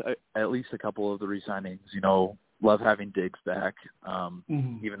liked at least a couple of the re-signings. Love having Diggs back,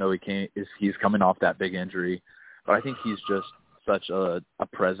 even though he's coming off that big injury. But I think he's just such a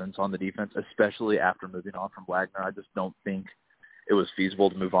presence on the defense, especially after moving on from Wagner. I just don't think it was feasible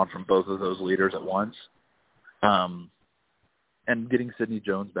to move on from both of those leaders at once. And getting Sidney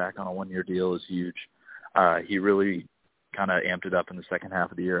Jones back on a 1-year deal is huge. He really kind of amped it up in the second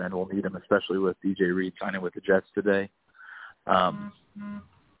half of the year, and we'll need him, especially with DJ Reed signing with the Jets today.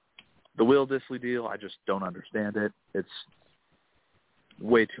 The Will Dissly deal, I just don't understand it. It's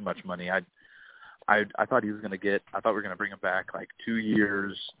way too much money. I thought he was going to get. I thought we were going to bring him back like 2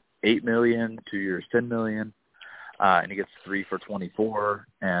 years, $8 million, 2 years, $10 million, and he gets 3 for $24.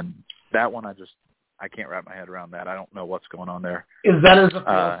 And that one, I can't wrap my head around that. I don't know what's going on there. Is that as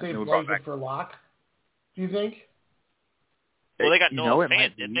a fail-safe blanket for Locke? Do you think? Well, they got Noah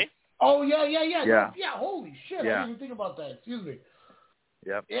Fant, didn't they? Oh yeah. Holy shit! Yeah. I didn't even think about that. Excuse me.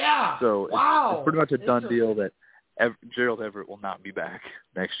 Yep. Yeah. So wow. It's pretty much a done deal that Gerald Everett will not be back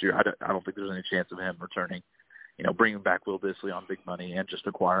next year. I don't think there's any chance of him returning. Bringing back Will Dissly on big money and just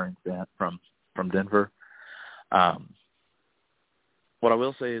acquiring that from Denver. What I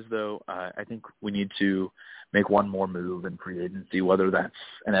will say is, though, I think we need to make one more move in free agency, whether that's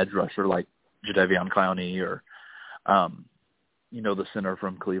an edge rusher like Jadeveon Clowney or, the center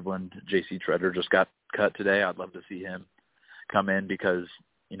from Cleveland, J.C. Treader, just got cut today. I'd love to see him come in because,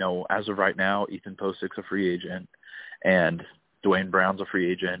 as of right now, Ethan Postic's a free agent and Dwayne Brown's a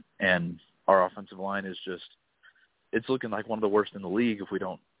free agent, and our offensive line is just – it's looking like one of the worst in the league if we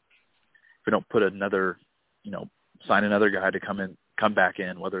don't put another – sign another guy to come back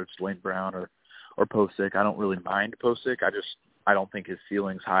in, whether it's Dwayne Brown or Postic. I don't really mind Postic. I don't think his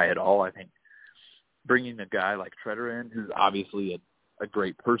ceiling's high at all. I think bringing a guy like Treader in, who's obviously a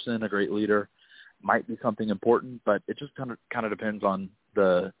great person, a great leader, might be something important, but it just kind of depends on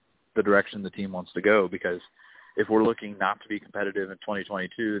the direction the team wants to go, because if we're looking not to be competitive in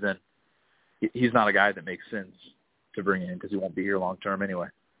 2022, then he's not a guy that makes sense to bring in because he won't be here long term anyway.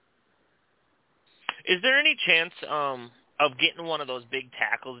 Is there any chance of getting one of those big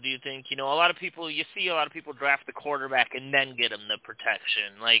tackles, do you think? You see a lot of people draft the quarterback and then get him the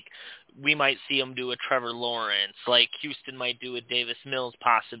protection. Like, we might see him do a Trevor Lawrence, like Houston might do a Davis Mills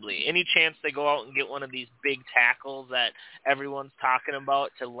possibly. Any chance they go out and get one of these big tackles that everyone's talking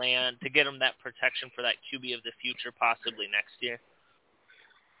about to get him that protection for that QB of the future possibly next year?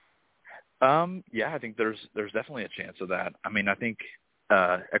 Yeah, I think there's definitely a chance of that. I mean, I think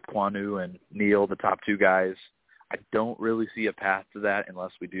Ekwonu and Neal, the top two guys, I don't really see a path to that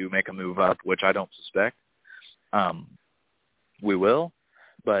unless we do make a move up, which I don't suspect. We will,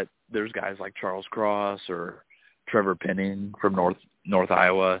 but there's guys like Charles Cross or Trevor Penning from North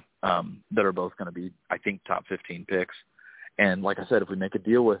Iowa that are both going to be, I think, top 15 picks. And like I said, if we make a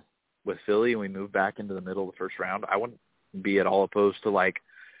deal with Philly and we move back into the middle of the first round, I wouldn't be at all opposed to like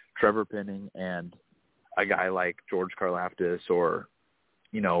Trevor Penning and a guy like George Karlaftis or,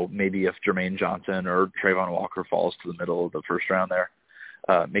 maybe if Jermaine Johnson or Trayvon Walker falls to the middle of the first round there,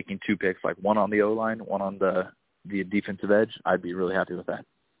 making 2 picks, like one on the O-line, one on the defensive edge, I'd be really happy with that.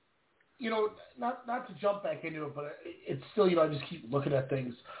 Not to jump back into it, but it's still, I just keep looking at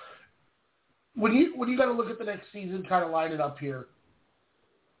things. When you got to look at the next season, kind of line it up here,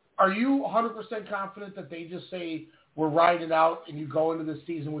 are you 100% confident that they just say we're riding it out and you go into this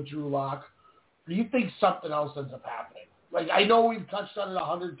season with Drew Lock? Or do you think something else ends up happening? Like, I know we've touched on it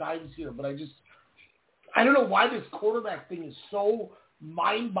 100 times here, but I don't know why this quarterback thing is so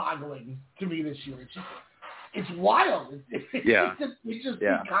mind-boggling to me this year. It's wild. It's just big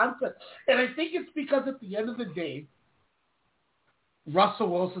concept. And I think it's because at the end of the day, Russell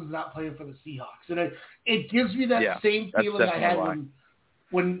Wilson's not playing for the Seahawks. And it gives me that same feeling I had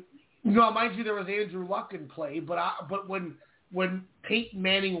when mind you, there was Andrew Luck in play, but when Peyton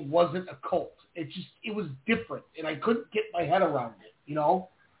Manning wasn't a Colt, it was different, and I couldn't get my head around it,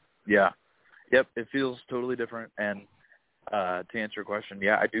 Yeah. Yep, it feels totally different, and to answer your question,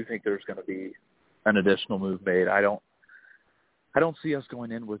 yeah, I do think there's going to be an additional move made. I don't see us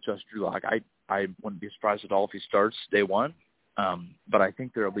going in with just Drew Lock. I wouldn't be surprised at all if he starts day one. But I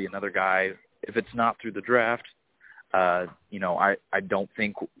think there'll be another guy. If it's not through the draft, I don't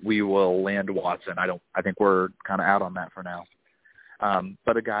think we will land Watson. I think we're kind of out on that for now.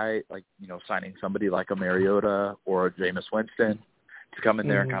 But a guy like, signing somebody like a Mariota or a Jameis Winston to come in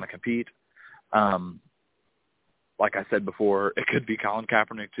there and kind of compete. Like I said before, it could be Colin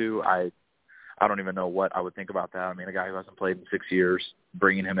Kaepernick too. I don't even know what I would think about that. I mean, a guy who hasn't played in 6 years,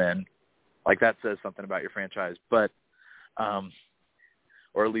 bringing him in, like that says something about your franchise. But,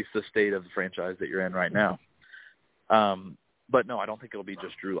 or at least the state of the franchise that you're in right now. But no, I don't think it'll be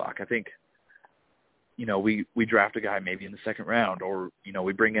just Drew Lock. I think, we draft a guy maybe in the second round, or,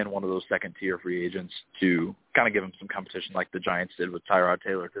 we bring in one of those second-tier free agents to kind of give him some competition like the Giants did with Tyrod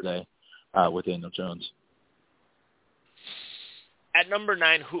Taylor today with Daniel Jones. At number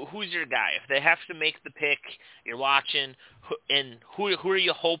 9, who's your guy? If they have to make the pick, you're watching, and who are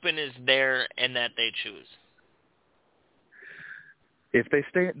you hoping is there and that they choose? If they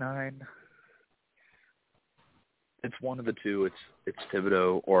stay at 9, it's one of the two. It's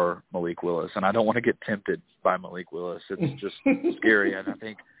Thibodeau or Malik Willis, and I don't want to get tempted by Malik Willis. It's just scary, and I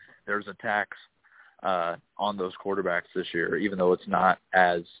think there's a tax on those quarterbacks this year, even though it's not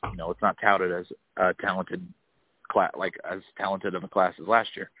as it's not touted as talented as talented of a class as last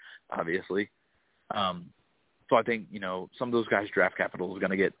year, obviously. So I think some of those guys' draft capital is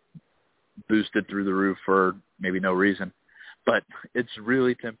going to get boosted through the roof for maybe no reason, but it's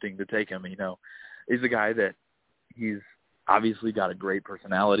really tempting to take him. He's a guy that he's obviously got a great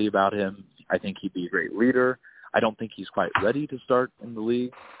personality about him. I think he'd be a great leader. I don't think he's quite ready to start in the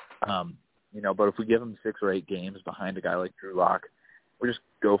league. But if we give him 6 or 8 games behind a guy like Drew Lock, we just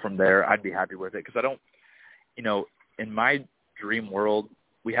go from there. I'd be happy with it because I don't, in my dream world,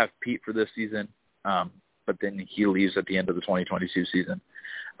 we have Pete for this season, but then he leaves at the end of the 2022 season.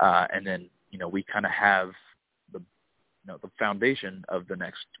 And then, we kind of have the foundation of the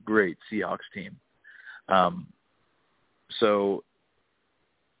next great Seahawks team. So,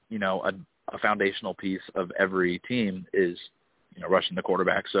 a foundational piece of every team is, rushing the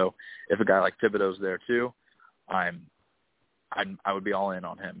quarterback. So if a guy like Thibodeau's there too, I would be all in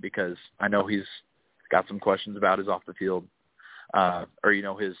on him because I know he's got some questions about his off the field, or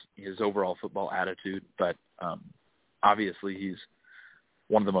his overall football attitude. But obviously, he's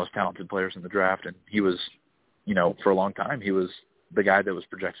one of the most talented players in the draft, and he was, for a long time, he was the guy that was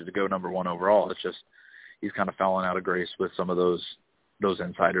projected to go number 1 overall. It's just he's kind of fallen out of grace with some of those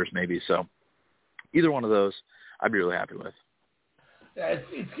insiders, maybe. So either one of those, I'd be really happy with. Yeah,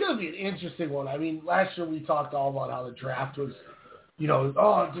 it's going to be an interesting one. I mean, last year we talked all about how the draft was,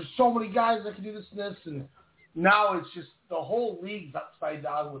 there's so many guys that can do this and this, and now it's just the whole league's upside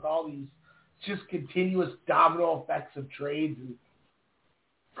down with all these just continuous domino effects of trades. And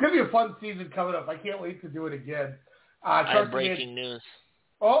it's going to be a fun season coming up. I can't wait to do it again. I have breaking news.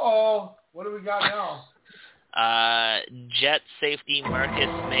 Uh-oh. What do we got now? Jet safety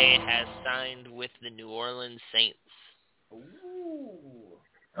Marcus May has signed with the New Orleans Saints. Ooh.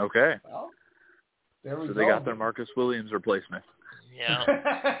 Okay. Well, there we go. So they got their Marcus Williams replacement. Yeah.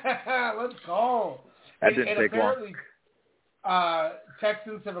 Let's go. That didn't take long.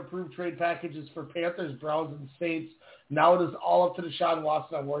 Texans have approved trade packages for Panthers, Browns, and Saints. Now it is all up to Deshaun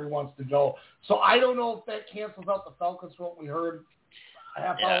Watson on where he wants to go. So I don't know if that cancels out the Falcons from what we heard a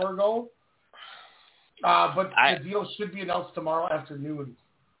half hour ago. But the deal should be announced tomorrow afternoon.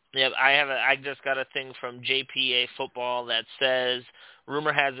 Yeah, I just got a thing from JPA Football that says,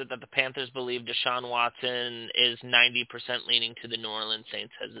 rumor has it that the Panthers believe Deshaun Watson is 90% leaning to the New Orleans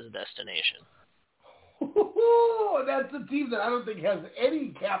Saints as his destination. Ooh, that's a team that I don't think has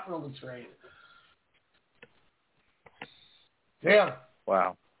any capital to trade. Damn.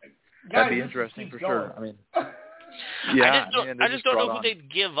 Wow. That'd be interesting for sure. I mean, yeah. I just don't know who they'd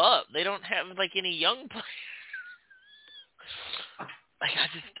give up. They don't have any young players.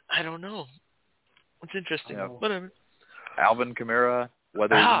 I don't know. It's interesting. Yeah. Whatever. Alvin Kamara,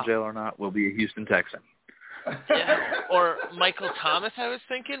 whether he's in jail or not, will be a Houston Texan. Yeah. Or Michael Thomas, I was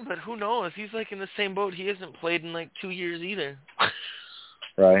thinking, but who knows? He's in the same boat. He hasn't played in 2 years either.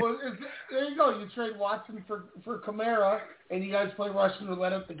 Right. Well, there you go. You trade Watson for Kamara, and you guys play Russian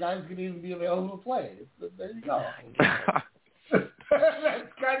roulette if the guy's going to even be available to play. There you go. That's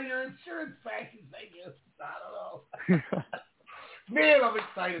kind of your insurance package, I guess. I don't know. Man, I'm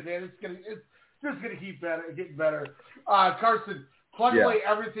excited, man. It's just gonna keep getting better. Carson, plug away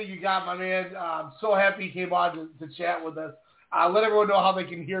everything you got, my man. I'm so happy you came on to chat with us. Let everyone know how they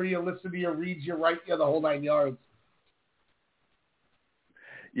can hear you, listen to you, read you, write you, the whole 9 yards.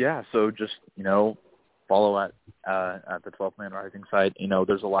 Yeah, so just, follow at the 12th Man Rising site.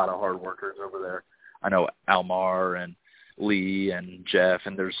 There's a lot of hard workers over there. I know Almar and Lee and Jeff,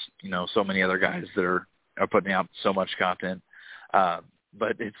 and there's, so many other guys that are putting out so much content.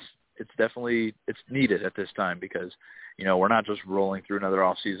 But it's definitely needed at this time because, we're not just rolling through another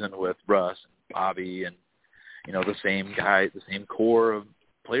off season with Russ and Bobby and, the same core of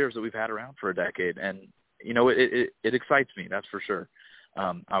players that we've had around for a decade. And, it excites me, that's for sure.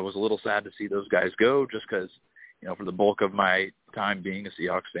 I was a little sad to see those guys go just because, for the bulk of my time being a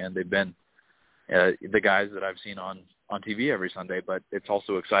Seahawks fan, they've been the guys that I've seen on TV every Sunday. But it's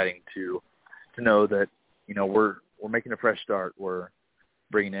also exciting to know that, we're making a fresh start. We're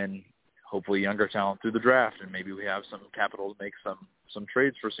bringing in hopefully younger talent through the draft, and maybe we have some capital to make some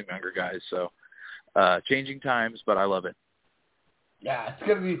trades for some younger guys. So changing times, but I love it. Yeah, it's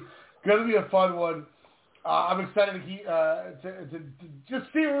gonna be a fun one. I'm excited to just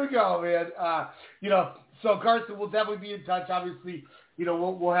see where we go, man. So Carson, we'll definitely be in touch. Obviously,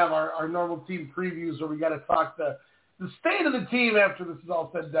 we'll have our normal team previews where we got to talk the state of the team after this is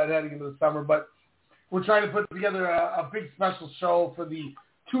all said and done heading into the summer. But we're trying to put together a big special show for the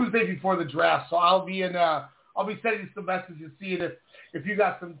Tuesday before the draft. So I'll be sending you some messages, seeing if you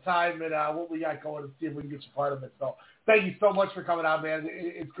got some time and what we got going, and see if we can get you part of it. So thank you so much for coming out, man.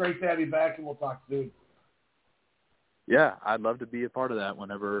 It's great to have you back, and we'll talk soon. Yeah, I'd love to be a part of that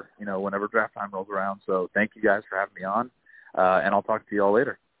whenever draft time rolls around. So thank you guys for having me on, and I'll talk to you all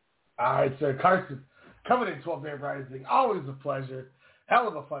later. All right, sir. Carson, coming in 12 Man Rising, always a pleasure. Hell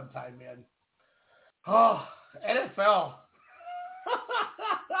of a fun time, man. Oh, NFL.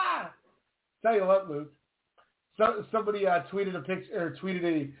 Tell you what, Luke. Somebody tweeted a picture or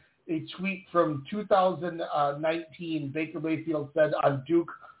tweeted a tweet from 2019. Baker Mayfield said on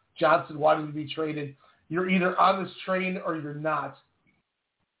Duke Johnson wanting to be traded, "You're either on this train or you're not."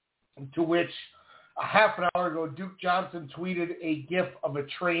 To which, a half an hour ago, Duke Johnson tweeted a GIF of a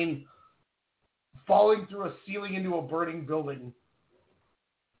train falling through a ceiling into a burning building.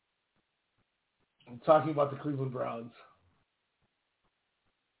 I'm talking about the Cleveland Browns.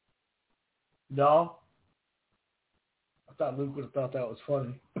 No? I thought Luke would have thought that was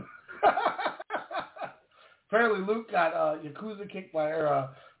funny. Apparently Luke got Yakuza kicked by, or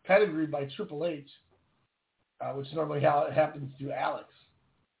pedigree by Triple H. Which is normally how it happens to Alex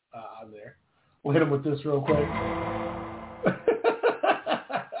on there. We'll hit him with this real quick.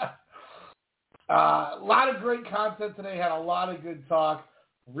 A lot of great content today. Had a lot of good talk.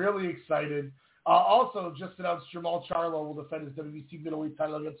 Really excited. Also, just announced Jamal Charlo will defend his WBC middleweight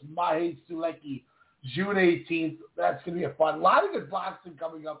title against Mahe Sulecki June 18th. That's going to be a fun. A lot of good boxing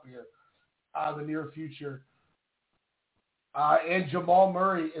coming up here in the near future. And Jamal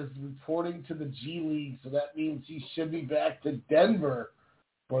Murray is reporting to the G League, so that means he should be back to Denver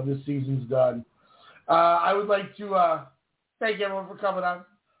before this season's done. I would like to thank everyone for coming on.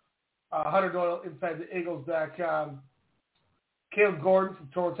 Hunter Doyle, InsideTheEagles.com. Kaleb Gordon from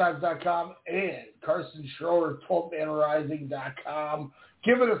TotalTimes.com. And Carson Schroer, 12manrising.com.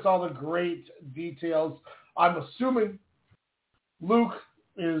 Giving us all the great details. I'm assuming Luke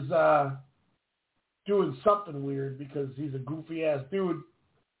is doing something weird because he's a goofy-ass dude.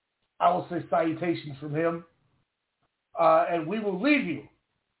 I will say salutations from him. And we will leave you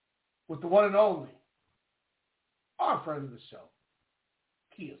with the one and only, our friend of the show,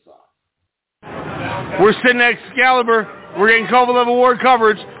 Key us off. We're sitting at Excalibur. We're getting Kovalev Award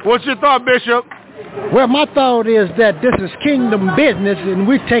coverage. What's your thought, Bishop? Well, my thought is that this is kingdom business and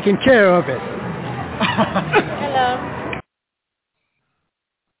we're taking care of it. Hello.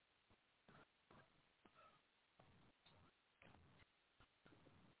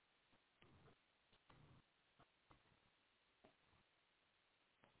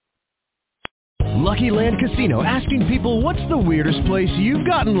 Lucky Land Casino, asking people, what's the weirdest place you've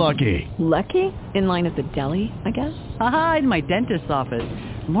gotten lucky? Lucky? In line at the deli, I guess? Aha, in my dentist's office.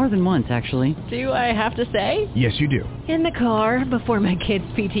 More than once, actually. Do I have to say? Yes, you do. In the car before my kids'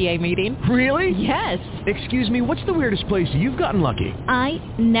 PTA meeting. Really? Yes. Excuse me, what's the weirdest place you've gotten lucky? I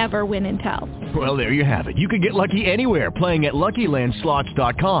never win and tell. Well, there you have it. You can get lucky anywhere, playing at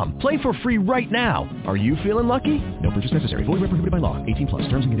LuckyLandSlots.com. Play for free right now. Are you feeling lucky? No purchase necessary. Void where prohibited by law. 18+.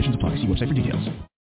 Terms and conditions apply. See website for details.